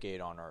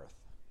decade on Earth,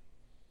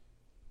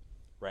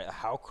 right?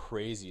 How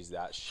crazy is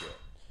that shit?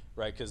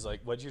 Right, because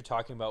like what you're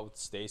talking about with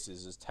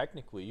stasis is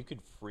technically you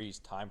could freeze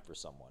time for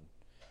someone,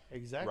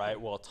 Exactly.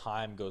 right? While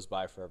time goes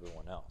by for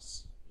everyone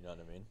else. You know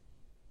what I mean?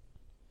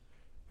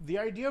 The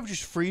idea of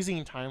just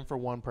freezing time for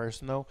one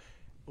person, though,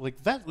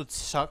 like that would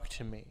suck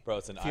to me. Bro,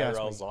 it's an If you ask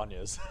IRL me.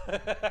 Zanya's.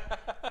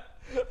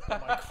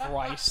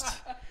 Christ.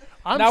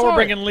 I'm Now we're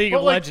sorry, bringing League but,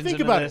 of like, Legends think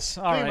into about this.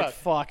 It. All Think right, about it.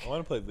 fuck. I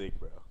want to play League,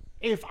 bro.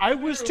 If I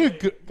was to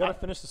go, Gotta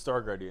finish the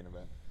Star Guardian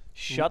event.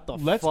 Shut the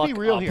let's fuck be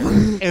real up. here.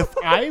 If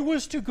I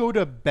was to go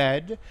to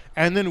bed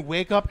and then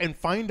wake up and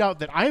find out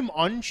that I'm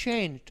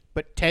unchanged,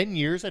 but 10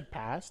 years had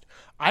passed,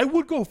 I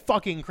would go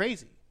fucking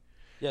crazy.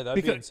 Yeah, that'd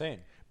be Because- insane.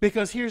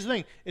 Because here's the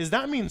thing: is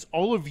that means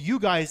all of you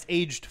guys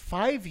aged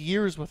 5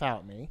 years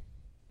without me.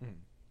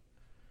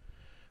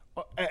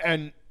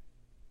 And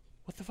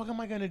what the fuck am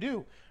I gonna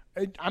do?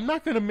 I'm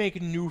not gonna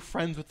make new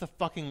friends with the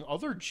fucking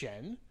other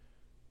gen.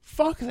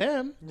 Fuck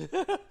them.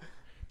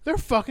 They're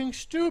fucking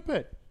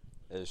stupid.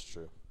 It is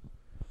true.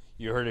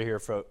 You heard it here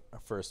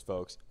first,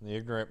 folks. The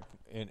ignorant,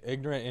 okay,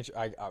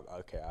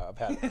 I've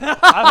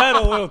had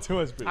a little too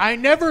much beer. I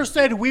never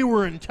said we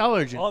were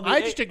intelligent. On the I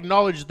a- just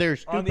acknowledged they're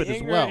On the stupid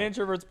as Ignorant well.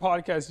 Introverts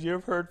podcast,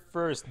 you've heard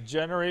first.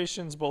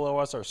 Generations below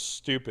us are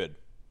stupid.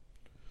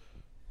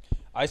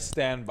 I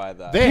stand by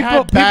that. They People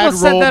had bad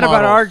said role that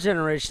about our models.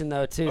 generation,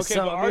 though, too. Okay,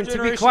 So, but I our mean, to be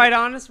generation- quite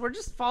honest, we're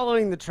just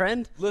following the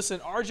trend. Listen,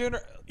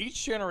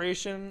 each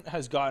generation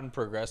has gotten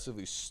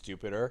progressively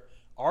stupider.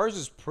 Ours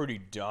is pretty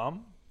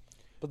dumb,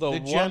 but the The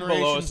one below us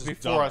generations is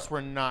before dumber. us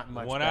were not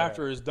much The one better.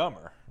 after is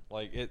dumber.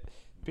 Like it,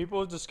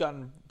 people have just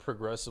gotten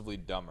progressively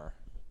dumber.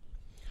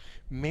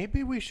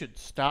 Maybe we should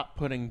stop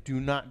putting "do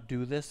not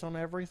do this" on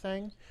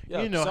everything.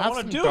 Yeah, you know, 'cause I have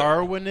wanna some do it.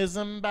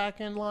 Darwinism back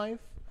in life.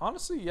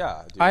 Honestly,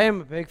 yeah, dude. I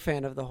am a big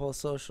fan of the whole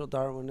social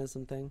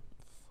Darwinism thing.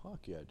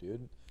 Fuck yeah,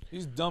 dude.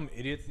 These dumb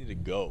idiots need to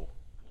go.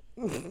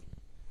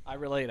 I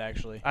relate,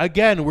 actually.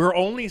 Again, we're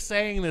only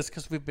saying this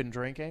because we've been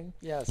drinking.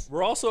 Yes.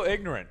 We're also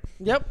ignorant.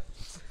 Yep.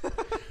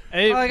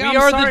 Hey, Like, we I'm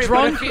are sorry, the but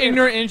drunk, if-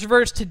 ignorant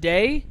introverts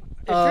today.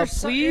 you're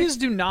so- Please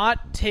do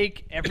not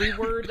take every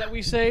word that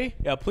we say.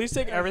 Yeah, please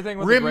take everything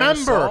with a grain of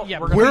Remember, salt. Yeah,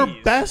 we're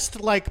please. best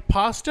like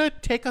pasta.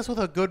 Take us with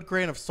a good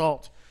grain of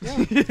salt.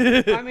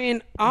 I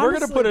mean, honestly, We're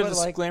gonna put a but,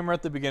 like, disclaimer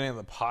at the beginning of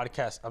the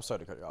podcast. I'm sorry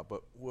to cut you off,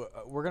 but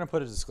we're gonna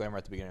put a disclaimer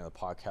at the beginning of the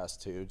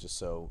podcast too, just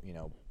so you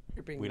know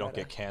You're being we don't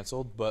meta. get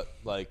canceled. But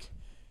like,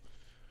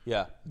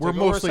 yeah, We're take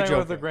what mostly saying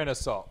with a joking. grain of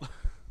salt.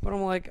 But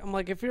I'm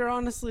like, if you're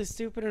honestly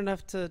stupid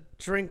enough to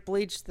drink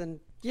bleach, then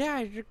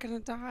yeah, you're gonna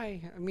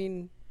die. I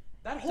mean,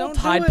 That whole Don't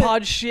do Tide it.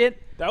 Pod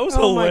shit. That was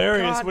oh my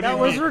hilarious. God, when that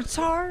he was went-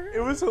 retarded.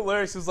 It was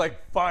hilarious. It was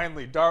like,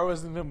 finally,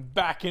 Darwinism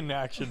back in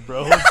action,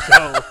 bro. Let's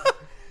go.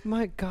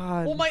 My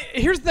God. Well,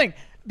 here's the thing.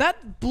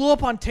 That blew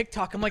up on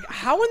TikTok. I'm like,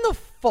 how in the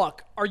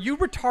fuck are you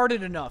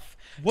retarded enough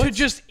to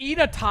just eat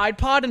a Tide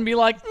Pod and be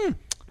like,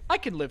 I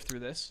can live through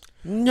this?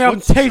 Yum,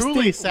 What's tasty.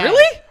 truly sad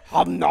Really?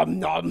 Hum nom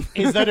nom.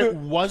 is that it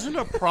wasn't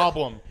a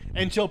problem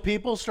until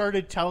people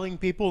started telling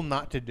people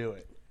not to do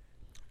it.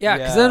 Yeah,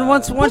 because then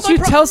once Well, you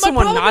tell my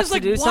someone problem not is, to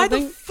like, do why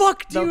something, the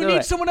fuck do they'll you do need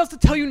it. someone else to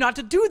tell you not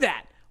to do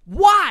that?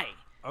 Why?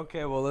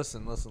 Okay, well,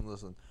 listen.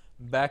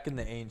 Back in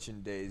the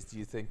ancient days, do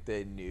you think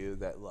they knew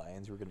that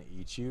lions were going to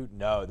eat you?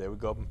 No, they would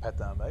go up and pet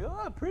them like,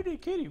 oh, pretty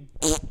kitty.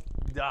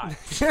 die.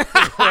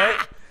 Right?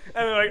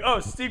 And they're like, oh,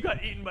 Steve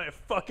got eaten by a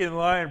fucking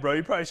lion, bro.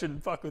 You probably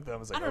shouldn't fuck with them. I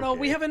was like, I don't know. okay.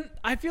 We haven't.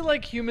 I feel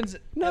like humans,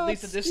 No, at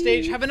least at this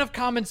Steve. stage, have enough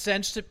common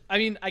sense to. I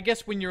mean, I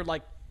guess when you're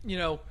like,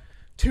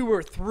 2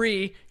 or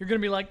 3, you're gonna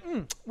be like,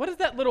 what does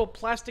that little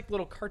plastic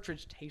little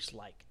cartridge taste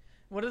like?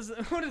 What is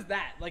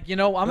that? Like, I'm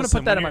gonna Listen,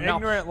 put that in when my you're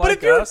mouth. ignorant But like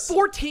if you're us,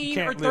 14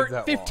 you or can't live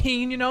that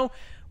 15,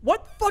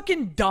 what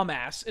fucking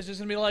dumbass is just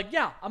gonna be like,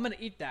 yeah, I'm gonna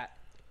eat that.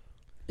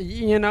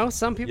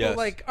 Some people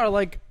Yes. are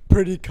like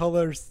pretty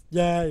colors.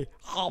 Yay.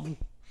 I'm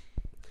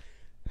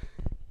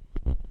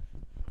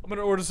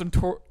gonna order some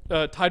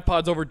Tide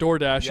Pods over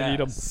DoorDash and eat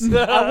them.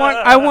 Yes.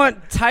 I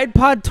want Tide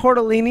Pod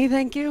tortellini,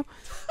 thank you.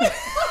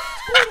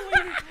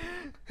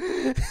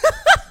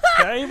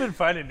 Can I even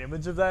find an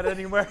image of that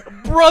anywhere?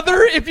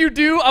 Brother, if you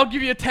do, I'll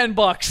give you $10.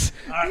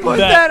 Put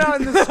that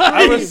on the screen.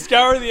 I will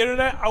scour the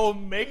internet. I will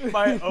make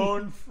my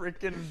own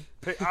freaking.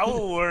 I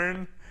will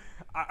learn.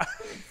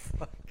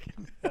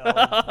 Fucking hell,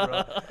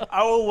 bro.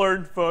 I will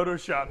learn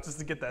Photoshop just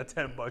to get that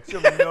 $10. You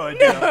have no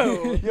idea.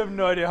 No. You have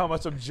no idea how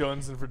much I'm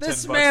jonesing for $10.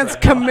 This man's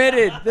right now.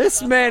 committed.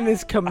 This man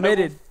is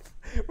committed.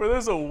 Where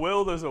there's a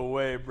will, there's a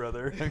way,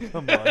 brother.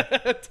 Come on.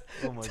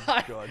 Oh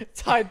my god.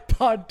 Tide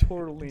Pod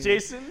tortellini.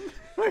 Jason,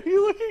 are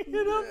you looking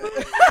it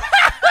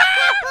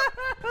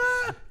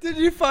up? Did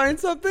you find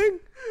something?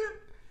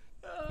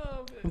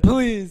 Oh,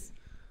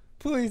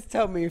 Please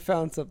tell me you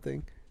found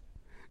something.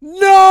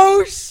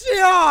 No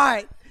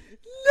shot!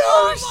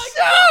 No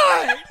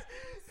shot!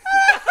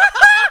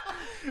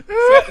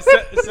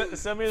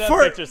 Send me that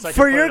For- picture so I can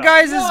for put your it up.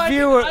 guys' No,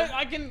 viewer,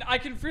 I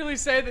can freely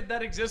say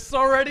that exists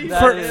already.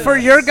 for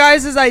your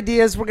guys'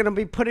 ideas, we're gonna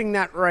be putting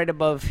that right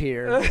above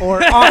here,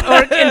 or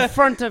in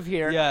front of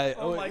here. Yeah,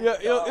 Oh my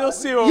you'll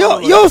see what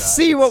You'll we're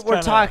see what we're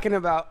kinda- talking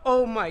about.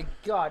 Oh my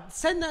god!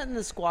 Send that in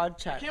the squad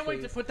chat. Can't wait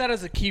to please. put that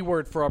as a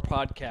keyword for our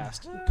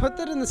podcast. Put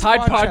that in the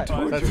Tide squad Pod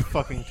chat. That's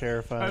fucking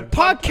terrifying.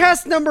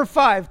 Podcast number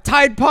 5: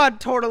 Tide Pod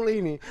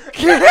tortellini.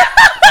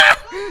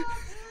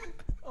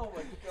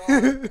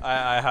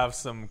 I have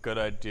some good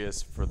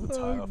ideas for the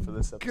title for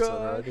this episode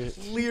God. already.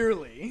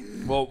 Clearly.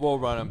 We'll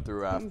run them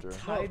through after.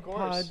 Tide course.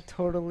 Pod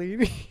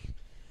tortellini.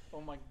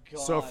 Oh my god.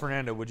 So,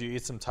 Fernando, would you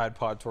eat some Tide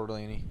Pod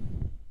tortellini?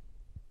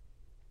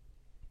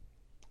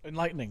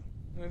 enlightening.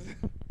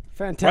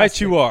 Fantastic.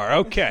 Right, you are.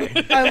 Okay.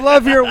 I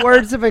love your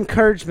words of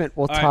encouragement.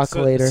 We'll All right, talk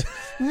so- later.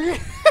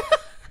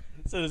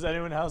 So, does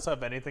anyone else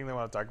have anything they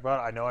want to talk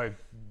about? I know I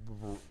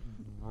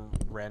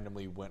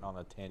randomly went on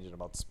a tangent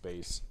about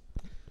space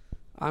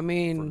I for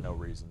mean, no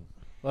reason.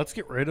 Let's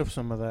get rid of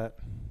some of that.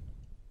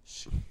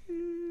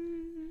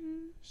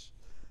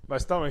 My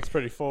stomach's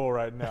pretty full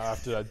right now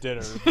after that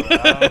dinner.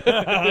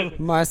 But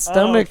my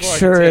stomach what I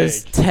sure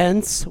is take.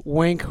 tense.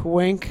 Wink,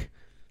 wink.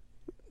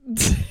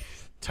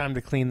 Time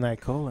to clean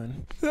that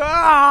colon.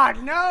 Ah,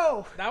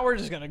 no. Now we're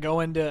just gonna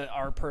go into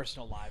our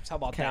personal lives. How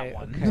about Okay, that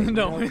one? okay.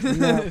 No.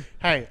 No.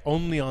 Hey,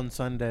 only on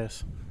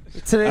Sundays.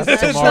 Today's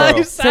That's tomorrow.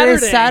 Today's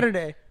Today's Saturday.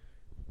 Saturday.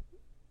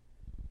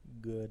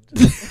 Good.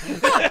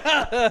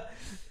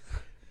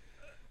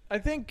 I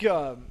think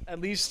at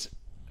least,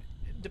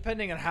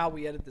 depending on how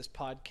we edit this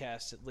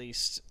podcast, at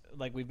least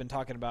like we've been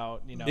talking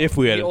about, If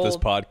we the edit this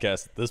old-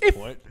 podcast at this if,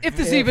 point. if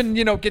this If even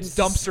gets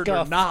dumpstered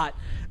or scuffed. not.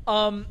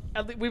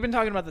 We've been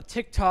talking about the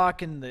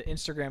TikTok and the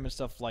Instagram and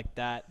stuff like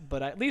that,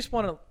 but I at least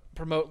want to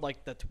promote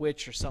like the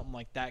Twitch or something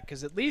like that,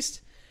 because at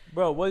least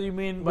Bro, what do you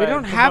mean? We by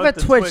don't have promote a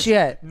the Twitch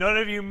yet. None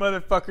of you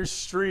motherfuckers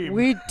stream.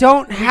 We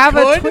don't have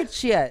a could?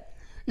 Twitch yet.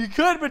 You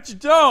could, but you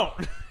don't.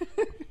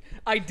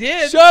 I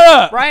did. Shut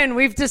up. Ryan,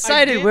 we've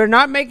decided did- we're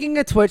not making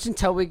a Twitch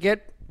until we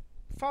get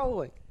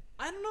following.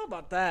 I don't know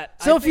about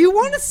that. So I if think- you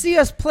want to see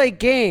us play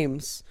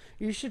games,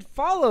 you should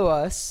follow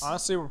us.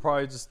 Honestly, we'll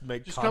probably just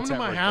make Just come to content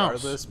my house.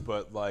 regardless,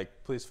 but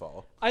please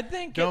follow. I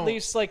think Don't. at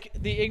least like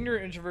the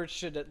ignorant introverts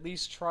should at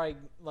least try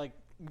like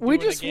We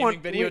doing just a gaming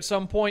want- video we- at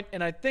some point,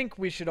 and I think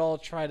we should all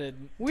try to.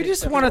 We take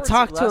just steps want to towards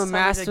talk it. to a Last time we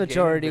mass did gaming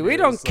majority. We videos,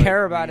 don't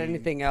care like, about we-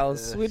 anything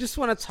else. We just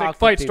want to Stick talk.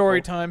 fight to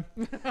story people. time.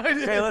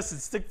 Okay, listen,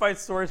 Stick Fight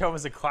Storytime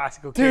was a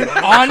classical Dude, game.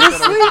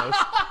 honestly,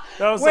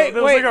 that was wait,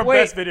 like our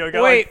best video. It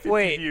got like 50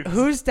 wait. views.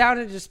 Who's down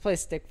to just play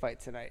stick fight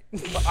tonight?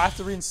 I have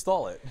to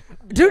reinstall it.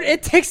 Dude,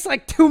 it takes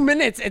like 2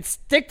 minutes. It's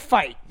stick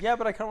fight. Yeah,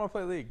 but I kind of want to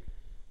play League.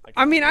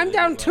 I mean, I'm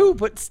down too,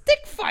 but stick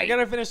I fight.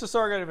 gotta finish the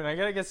story. I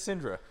gotta get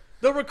Syndra.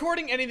 Though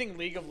recording anything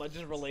League of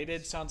Legends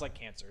related sounds like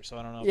cancer, so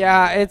I don't know. if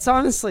Yeah, it's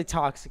honestly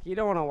toxic. You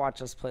don't want to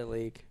watch us play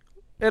League.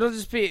 It'll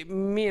just be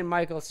me and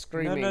Michael No,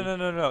 screaming.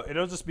 no.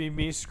 It'll just be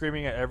me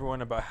screaming at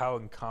everyone about how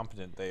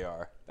incompetent they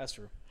are. that's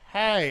true.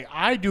 Hey,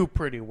 I do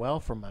pretty well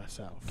for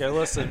myself. Okay,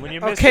 listen. When you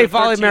miss Okay, your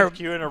Volleyball- 13th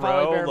Q in a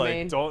Volleyball row,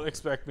 main. don't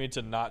expect me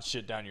to not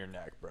shit down your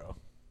neck, bro.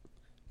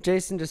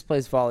 Jason just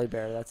plays volley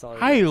bear. That's all.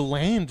 He I does.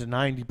 land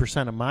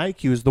 90% of my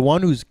cues. The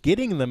one who's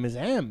getting them is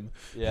M.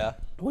 Yeah.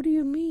 What do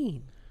you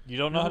mean? You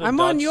don't know how to I'm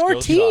on dodge your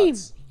skill team.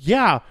 shots.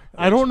 Yeah,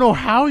 I don't know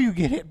how you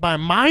get hit by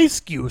my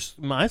skill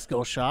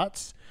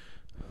shots.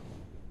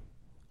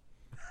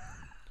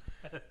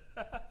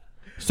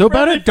 So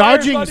about Friendly it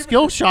dodging fire's not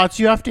skill shots,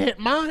 you have to hit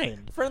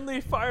mine. Friendly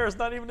fire is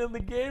not even in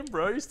the game,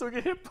 bro. You still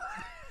get hit by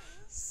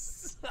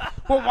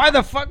Well, why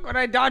the fuck would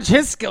I dodge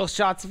his skill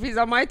shots if he's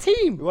on my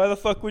team? Why the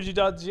fuck would you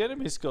dodge the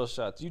enemy skill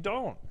shots? You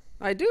don't.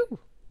 I do.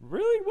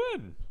 Really?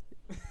 When?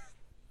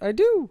 I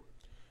do.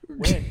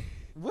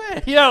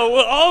 When? Yeah,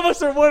 well, all of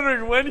us are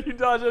wondering when you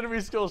dodge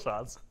enemy skill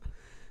shots.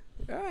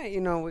 All right,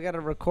 we got to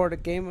record a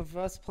game of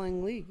us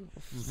playing League.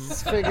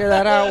 Let's figure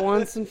that out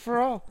once and for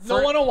all.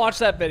 No one will watch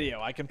that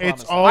video. I can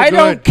promise. It's all I good.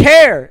 don't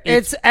care.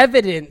 It's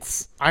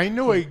evidence. I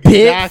know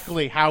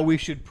exactly how we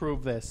should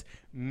prove this.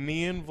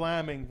 Me and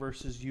Vlamming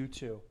versus you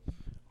two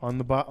on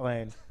the bot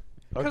lane.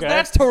 Because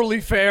that's totally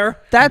fair.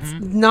 That's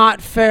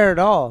not fair at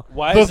all.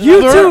 Why The is You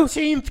it? two-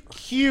 13th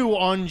Q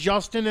on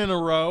Justin in a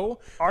row.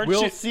 Aren't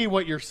We'll you- see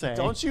what you're saying.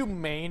 Don't you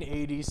main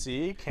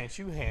ADC? Can't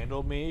you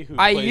handle me? Who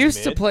I plays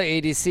used to mid?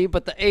 play ADC,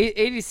 but the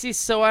ADC's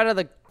so out of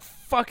the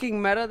fucking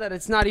meta that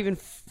it's not even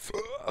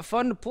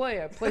fun to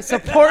play. I play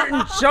support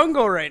and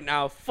jungle right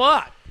now.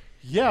 Fuck.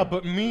 Yeah,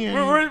 but me and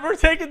We're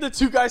taking the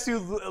two guys who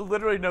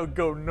literally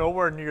go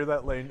nowhere near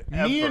that lane.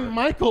 me ever. and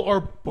Michael are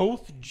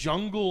both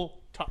jungle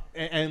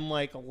and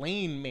like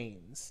lane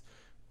mains.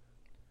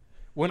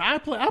 When I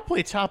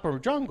play top or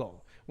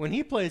jungle. When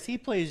he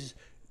plays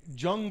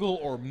jungle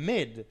or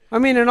mid. I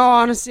mean, in all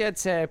honesty, I'd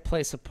say I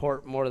play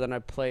support more than I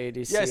play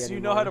ADC. Yes, you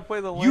know anymore. how to play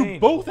the lane. You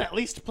both at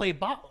least play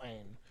bot lane.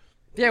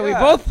 Yeah, we Yeah.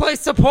 both play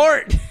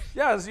support.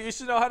 Yeah, so you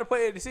should know how to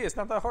play ADC. It's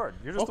not that hard.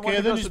 You're just the one Okay,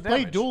 who then does just the play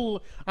damage.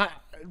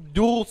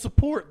 dual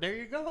support. There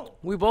you go.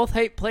 We both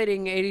hate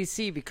playing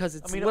ADC because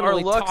it's I mean,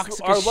 literally our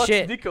toxic our as Lux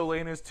shit. Nico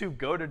lane is too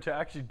goated to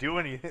actually do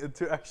anything.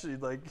 To actually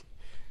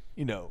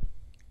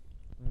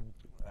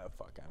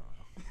fuck,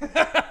 I don't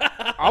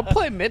know. I'll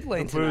play mid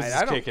lane Booze tonight. is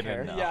I don't kicking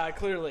care. in now. Yeah,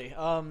 clearly.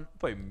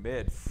 Play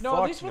mid. No, Fuck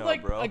at least with no,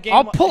 like bro. a game.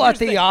 I'll pull out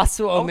here's the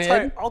Yasuo I'll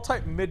mid.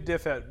 type mid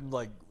diff at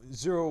like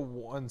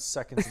 0.1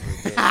 seconds in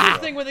the game. Here's the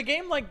thing with a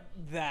game like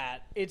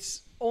that,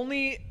 it's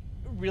only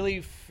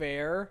really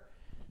fair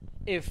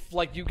if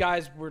like you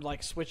guys were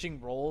like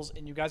switching roles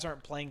and you guys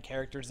aren't playing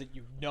characters that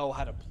you know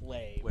how to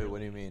play. Wait, what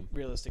do you mean?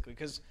 Realistically,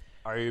 because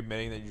Are you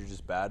admitting that you're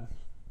just bad?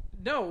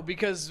 no,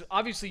 because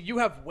obviously you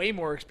have way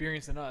more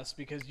experience than us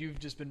because you've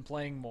just been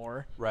playing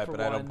more. Right, for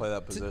but I don't one. play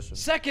that position.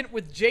 Second,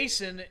 with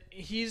Jason,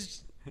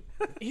 he's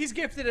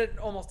gifted at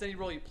almost any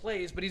role he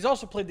plays, but he's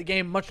also played the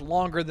game much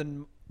longer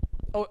than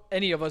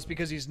any of us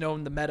because he's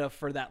known the meta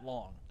for that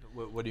long.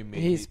 What do you mean?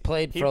 He's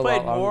played he for a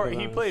played lot more. longer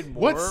He than played us.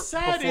 more What's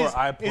sad before is,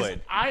 I played.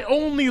 is I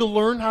only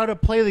learned how to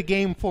play the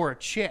game for a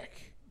chick.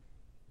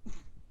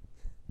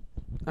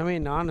 I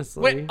mean,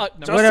 honestly. Wait, no,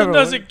 Justin whatever.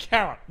 doesn't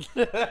count.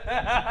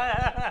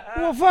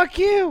 Well, fuck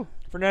you.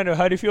 Fernando,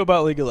 how do you feel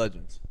about League of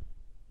Legends?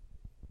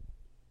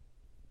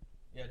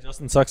 Yeah,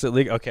 Justin sucks at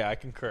League. Okay, I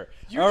concur.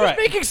 You're All just right.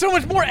 making so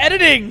much more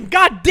editing.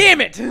 God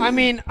damn it! I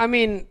mean,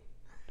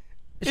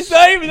 It's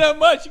not even that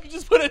much. You can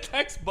just put a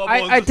text bubble.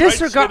 I and just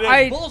disregard.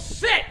 write shit in.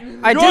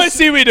 Bullshit. I You want to dis-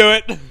 see me do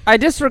it? I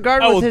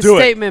disregard I will with his do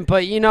it. statement,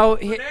 but Fernando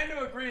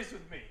agrees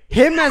with me.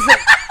 him as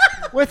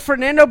with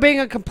Fernando being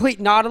a complete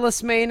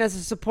Nautilus main as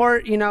a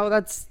support,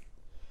 that's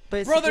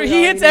basically Brother, all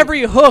he you hits need.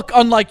 every hook,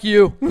 unlike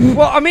you.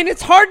 Well, I mean,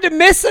 it's hard to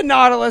miss a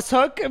Nautilus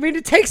hook. I mean,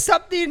 it takes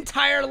up the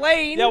entire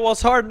lane. Yeah, well,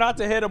 it's hard not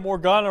to hit a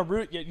Morgana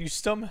route, yet you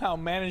somehow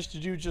manage to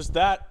do just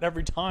that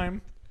every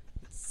time.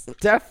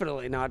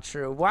 Definitely not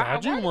true. Why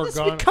Dodging did this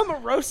Morgana- become a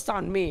roast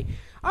on me?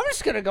 I'm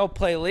just gonna go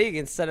play League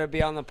instead of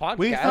be on the podcast.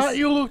 We thought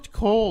you looked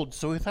cold,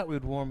 so we thought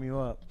we'd warm you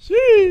up.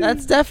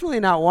 That's definitely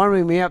not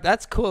warming me up.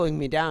 That's cooling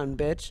me down,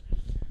 bitch.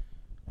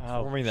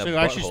 Warming that So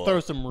I should butthole throw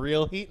up. some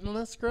real heat in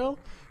this grill?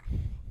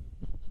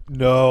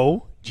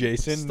 No,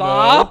 Jason.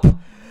 Stop. No.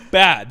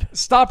 Bad.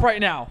 Stop right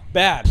now.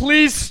 Bad.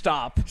 Please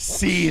stop.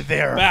 See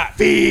their Bad.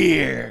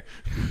 fear.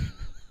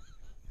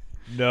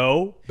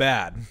 No.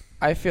 Bad.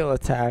 I feel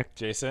attacked.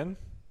 Jason.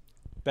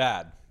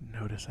 Bad.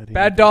 Notice I didn't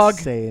Bad even dog.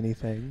 say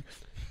anything.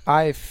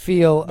 I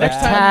feel Next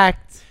time.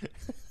 attacked.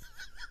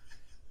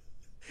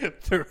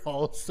 They're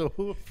all so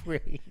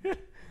afraid.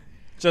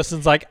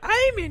 Justin's like,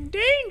 I'm in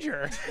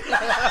danger.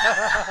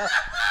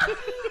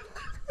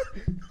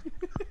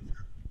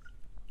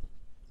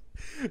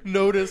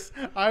 Notice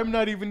I'm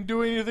not even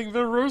doing anything.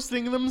 They're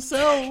roasting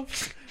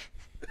themselves.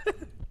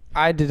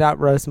 I did not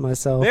roast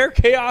myself. Their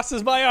chaos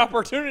is my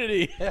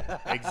opportunity.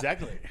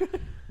 Exactly.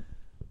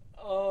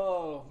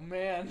 Oh,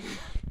 man.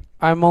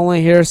 I'm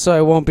only here so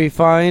I won't be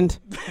fined.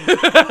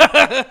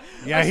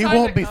 Yeah, he Sign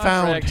won't the be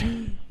contract.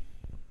 found.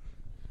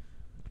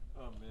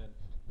 Oh, man.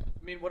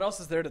 I mean, what else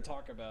is there to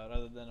talk about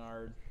other than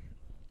our,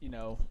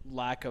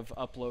 lack of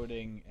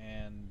uploading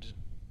and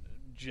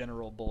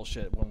general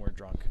bullshit when we're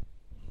drunk?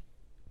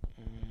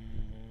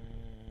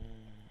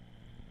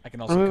 I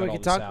can also I mean, cut we all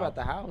can this talk out. about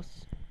the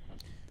house.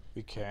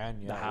 We can,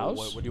 yeah. The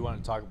house? What do you want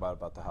to talk about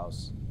the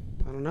house?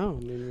 I don't know.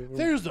 I mean,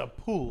 There's a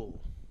pool.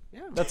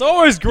 That's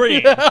always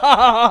green.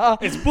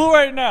 It's blue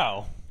right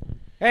now.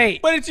 Hey,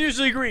 but it's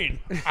usually green.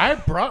 I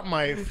brought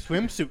my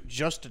swimsuit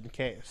just in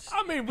case.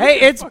 I mean, we hey,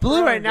 can it's fuck blue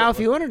around right and now. go If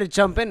you wanted to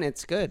jump in,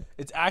 it's good.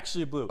 It's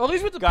actually blue. At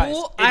least with the Guys,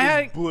 pool, it I is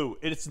had blue.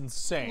 It's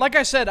insane. like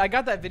I said, I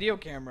got that video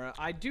camera.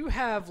 I do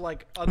have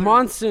like other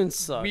Monsoons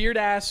suck. weird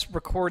ass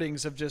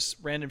recordings of just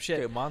random shit,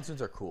 okay,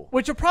 monsoons are cool.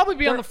 which will probably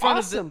be on They're the front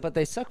awesome, of but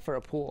they suck for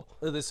a pool.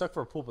 They suck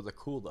for a pool, but they're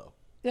cool though.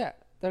 Yeah,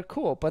 they're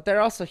cool, but they're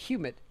also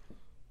humid.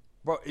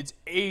 Bro, it's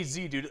AZ,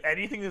 dude.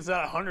 Anything that's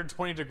at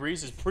 120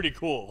 degrees is pretty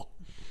cool.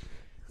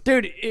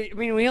 Dude,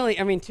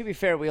 to be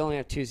fair, we only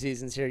have 2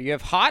 seasons here. You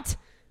have hot,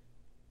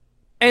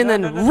 and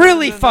then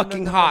really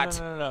fucking hot.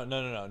 No.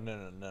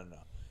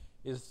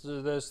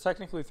 There's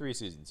technically 3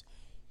 seasons.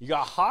 You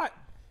got hot,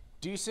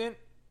 decent,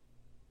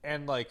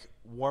 and like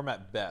warm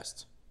at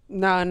best.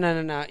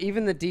 No.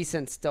 Even the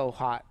decent's still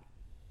hot.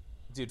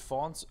 Dude,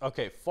 fall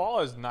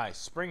is nice.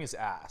 Spring is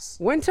ass.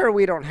 Winter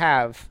we don't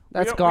have.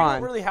 That's We gone.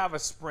 don't really have a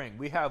spring.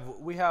 We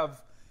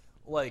have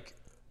like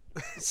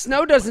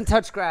Snow doesn't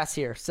touch grass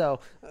here, so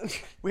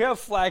we have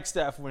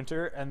Flagstaff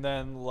winter and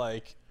then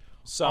like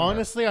summer.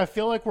 Honestly, I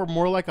feel like we're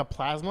more like a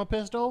plasma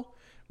pistol.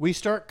 We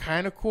start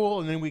kind of cool,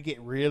 and then we get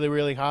really,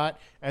 really hot,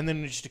 and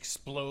then it just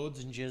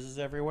explodes and jizzes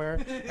everywhere,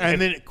 and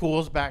then it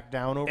cools back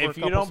down over a if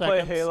couple you don't play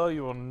seconds. Halo,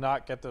 you will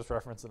not get this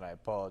reference, and I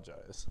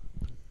apologize.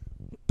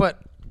 but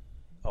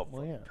Oh,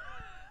 Well, yeah.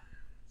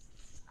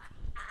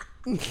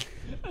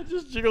 I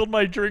just jiggled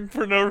my drink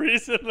for no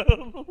reason. I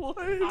don't know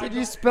why. did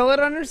you spill it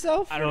on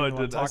yourself? I don't even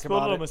want to I talk spilled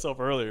about it on it. myself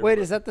earlier. Wait,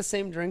 is that the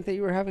same drink that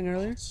you were having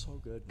earlier? so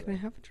good? Can I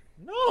have a drink?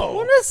 No.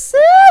 Want a sip?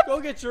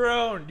 Go get your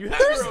own. You have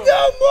There's your own.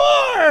 no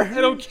more.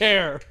 I don't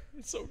care.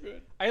 It's so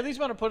good. I at least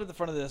want to put it at the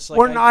front of this. Like,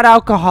 We're not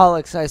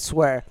alcoholics, I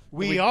swear.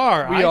 We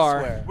are. we I are.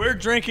 swear. We're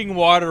drinking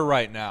water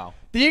right now.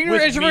 The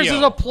ignorant with introverts is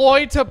Neo. a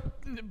ploy to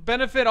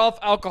benefit off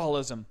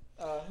alcoholism.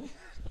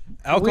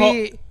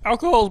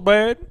 Alcohol's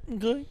bad.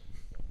 Okay.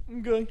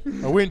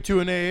 I went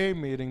to an AA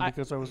meeting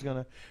because I was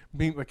gonna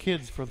meet my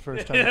kids for the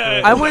first time.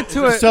 I went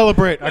to a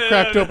celebrate. I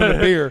cracked open a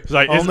beer.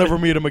 like, I'll it's- never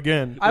meet them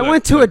again. I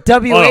went to a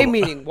WA Oh.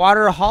 meeting,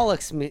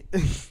 Wateraholics meet.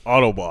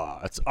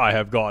 Autobots, I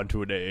have gone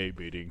to an AA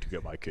meeting to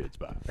get my kids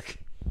back.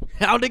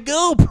 How'd it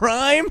go,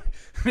 Prime?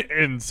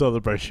 In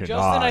celebration,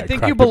 Justin, I think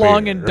cracked you a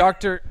belong beer. in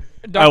Dr.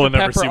 I will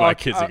never Pepper, see my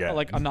kids again.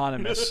 Like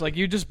anonymous. Like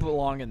you just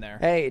belong in there.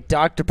 Hey,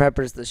 Dr.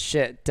 Pepper's the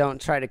shit.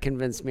 Don't try to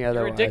convince me You're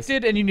otherwise.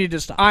 addicted and you need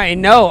to stop. I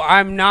know.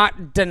 I'm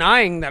not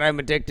denying that I'm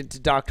addicted to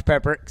Dr.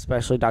 Pepper,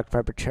 especially Dr.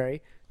 Pepper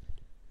Cherry.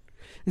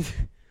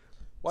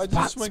 Why did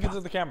you just wink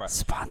into the camera?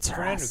 Sponsor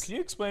Fernando, us. can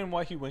you explain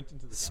why he winked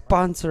into the camera?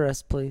 Sponsor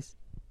us, please.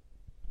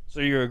 So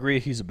you agree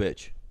he's a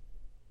bitch?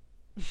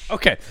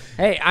 Okay.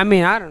 Hey, I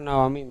don't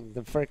know.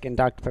 The freaking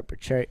Dr. Pepper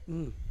Cherry.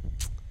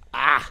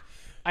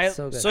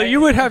 So good. So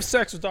you would have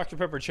sex with Dr.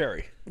 Pepper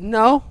Cherry?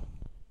 No,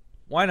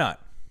 Why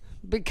not?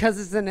 because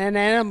it's an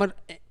inanimate,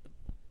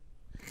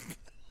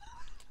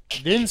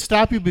 Didn't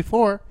stop you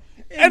before.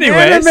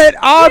 inanimate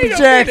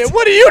object.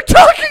 What are you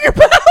talking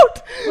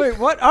about? Wait,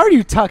 what are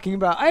you talking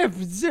about? I have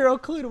zero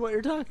clue to what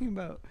you're talking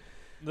about.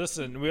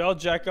 Listen, we all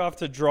jack off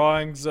to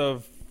drawings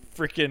of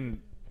freaking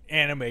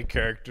anime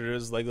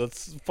characters. Like,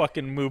 let's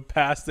fucking move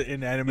past the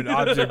inanimate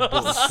object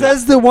bullshit.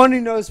 Says the one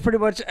who knows pretty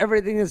much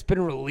everything that's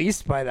been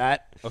released by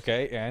that.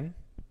 Okay, and?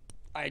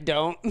 I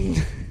don't.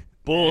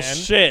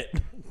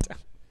 Bullshit.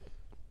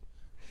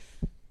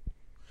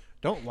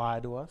 Don't lie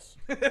to us.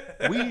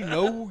 We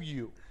know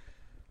you.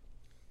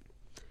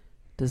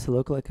 Does it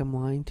look like I'm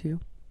lying to you?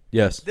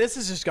 Yes. This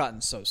has just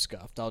gotten so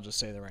scuffed. I'll just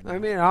say that right now.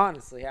 It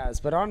honestly has.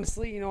 But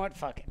honestly, you know what?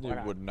 Fuck it. Why It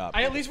not? would not. I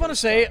be at the least want to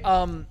first say,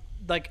 time.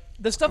 like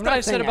the stuff I'm that not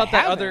I said saying about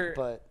that haven't, other.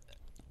 but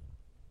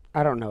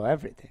I don't know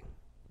everything.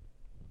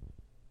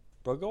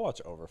 Bro, go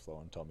watch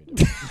Overflow and tell me.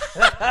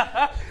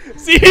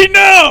 See, he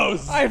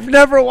knows. I've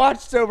never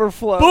watched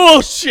Overflow.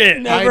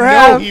 Bullshit. Never I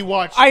know have. he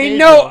watched. I Halo.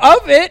 know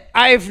of it.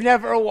 I've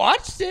never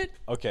watched it.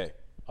 Okay,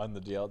 on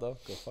the DL though,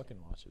 go fucking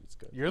watch it. It's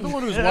good. You're the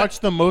one who's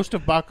watched the most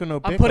of Baku no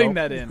Pico. I'm putting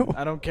that in.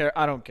 I don't care.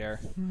 I don't care.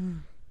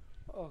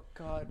 Oh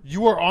God.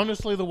 You are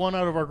honestly the one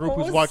out of our group What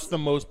who's was- watched the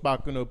most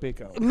Baku no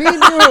Pico. Me and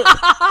you.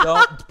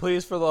 Don't,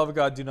 please, for the love of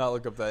God, do not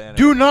look up that anime.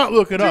 Do not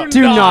look it up.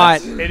 Do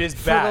not. It is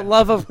For bad. the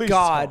love of Please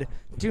God,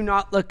 don't. do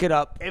not look it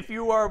up. If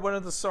you are one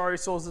of the sorry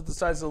souls that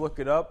decides to look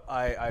it up,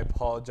 I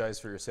apologize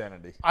for your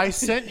sanity. I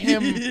sent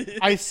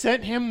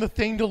him the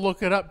thing to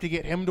look it up to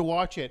get him to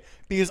watch it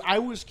because I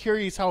was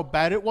curious how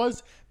bad it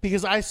was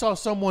because I saw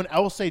someone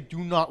else say do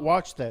not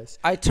watch this.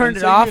 I turned And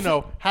it so, off. You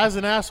know, as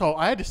an asshole,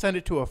 I had to send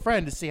it to a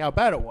friend to see how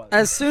bad it was.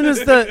 As soon as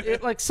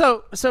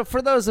so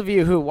for those of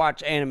you who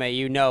watch anime,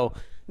 you know,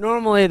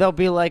 normally there'll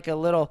be like a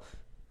little,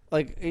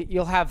 like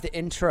you'll have the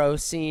intro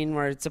scene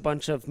where it's a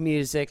bunch of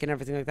music and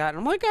everything like that. And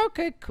I'm like,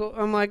 okay, cool.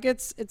 I'm like,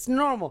 it's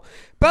normal.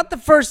 About the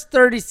first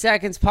 30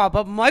 seconds pop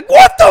up. I'm like,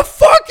 what the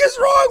fuck is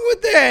wrong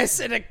with this?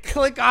 And it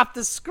click off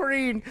the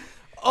screen.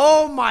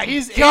 Oh my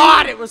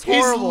God, it was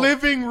horrible.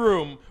 His living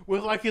room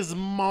with like his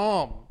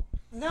mom.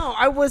 No,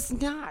 I was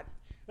not.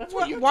 That's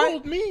what you Why-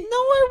 told me. No,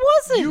 I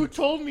wasn't. You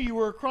told me you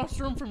were across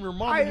the room from your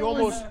mom I and you was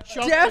almost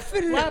chucked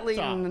definitely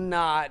the laptop.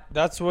 not.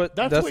 That's what.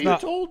 That's what you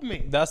told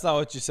me. That's not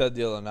what you said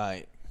the other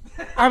night.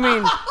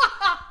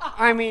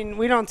 I mean,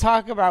 we don't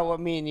talk about what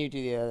me and you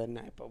do the other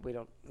night, but we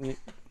don't.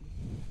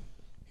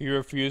 He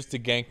refused to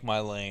gank my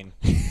lane.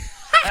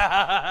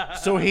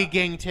 So he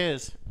ganked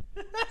his.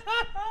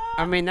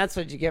 I mean, that's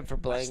what you get for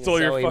playing Stole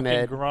your Zoe fucking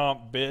mid.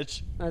 Gromp,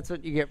 bitch. That's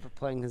what you get for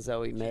playing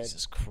Zoe mid.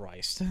 Jesus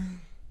Christ.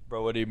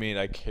 Bro, what do you mean?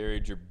 I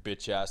carried your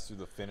bitch ass through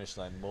the finish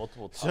line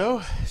multiple times.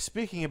 So,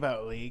 speaking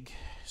about League,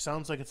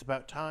 sounds like it's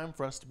about time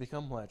for us to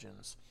become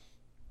legends.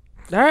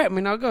 All right, I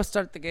mean, I'll go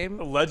start the game.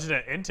 Legend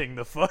at inting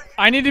the fuck.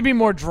 I need to be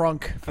more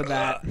drunk for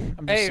that. I'm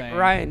just Hey, saying.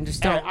 Ryan,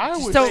 just don't. I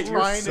just was don't.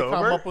 trying to come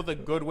sober? up with a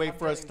good way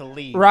for us to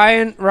leave.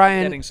 Ryan,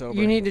 Getting sober.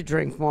 you need to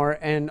drink more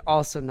and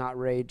also not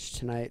rage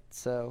tonight.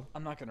 So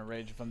I'm not gonna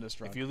rage if I'm this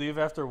drunk. If you leave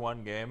after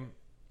one game,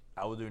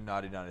 I will do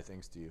naughty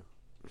things to you.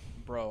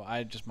 Bro,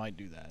 I just might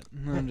do that.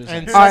 I'm just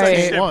And saying. I-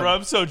 second Shit, one. bro,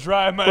 I'm so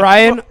dry.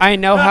 Ryan, I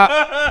know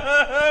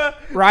how.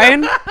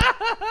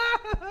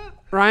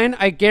 Ryan,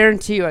 I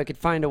guarantee you, I could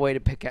find a way to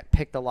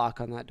pick the lock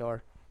on that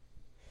door.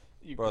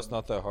 You Bro, could- it's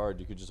not that hard.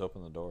 You could just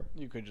open the door.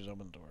 You could just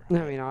open the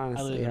door. I mean,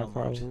 honestly, leave it I unlocked.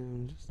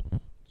 probably just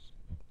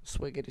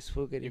swiggity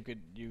swoogity. You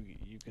could you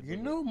could You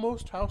know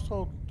most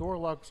household door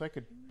locks I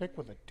could pick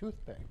with a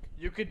toothpick.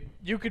 you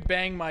could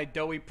bang my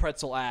doughy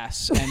pretzel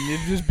ass and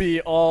it'd just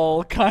be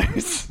all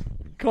kinds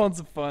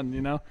of fun,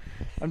 you know?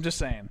 I'm just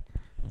saying.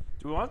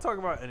 Do we want to talk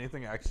about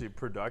anything actually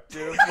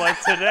productive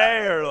like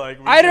today or like?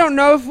 I don't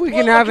know if we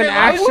can have an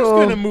I was actual.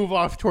 gonna move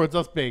off towards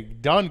us being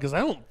done because I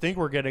don't think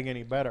we're getting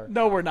any better.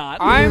 No, we're not.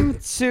 I'm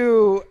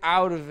too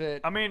out of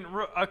it. I mean,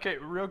 okay,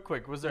 real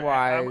quick. Was there?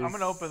 Wise. I'm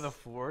gonna open the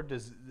floor.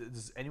 Does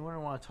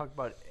anyone want to talk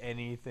about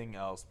anything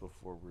else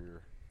before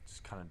we're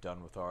just kind of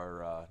done with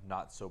our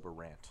not sober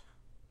rant?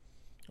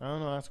 I don't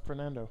know. Ask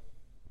Fernando.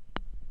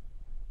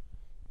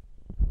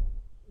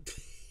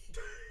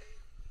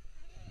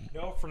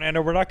 No,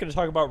 Fernando, we're not going to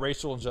talk about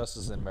racial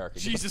injustice in America.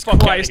 Get the Jesus fuck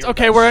outta Christ. here with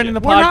Okay, that we're shit. ending the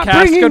We're not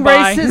podcast. bringing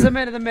Goodbye. racism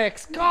into the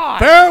mix. God,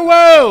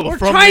 Farewell We're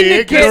from trying the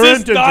to get- ignorant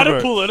This is not a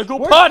introvert. political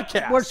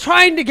podcast. we're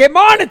trying to get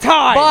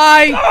monetized.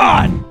 Bye.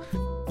 God.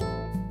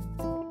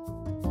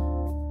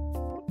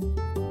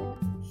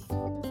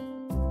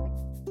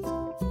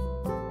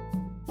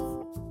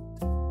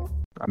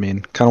 I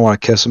mean, kind of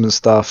want to kiss him and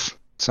stuff.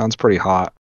 Sounds pretty hot.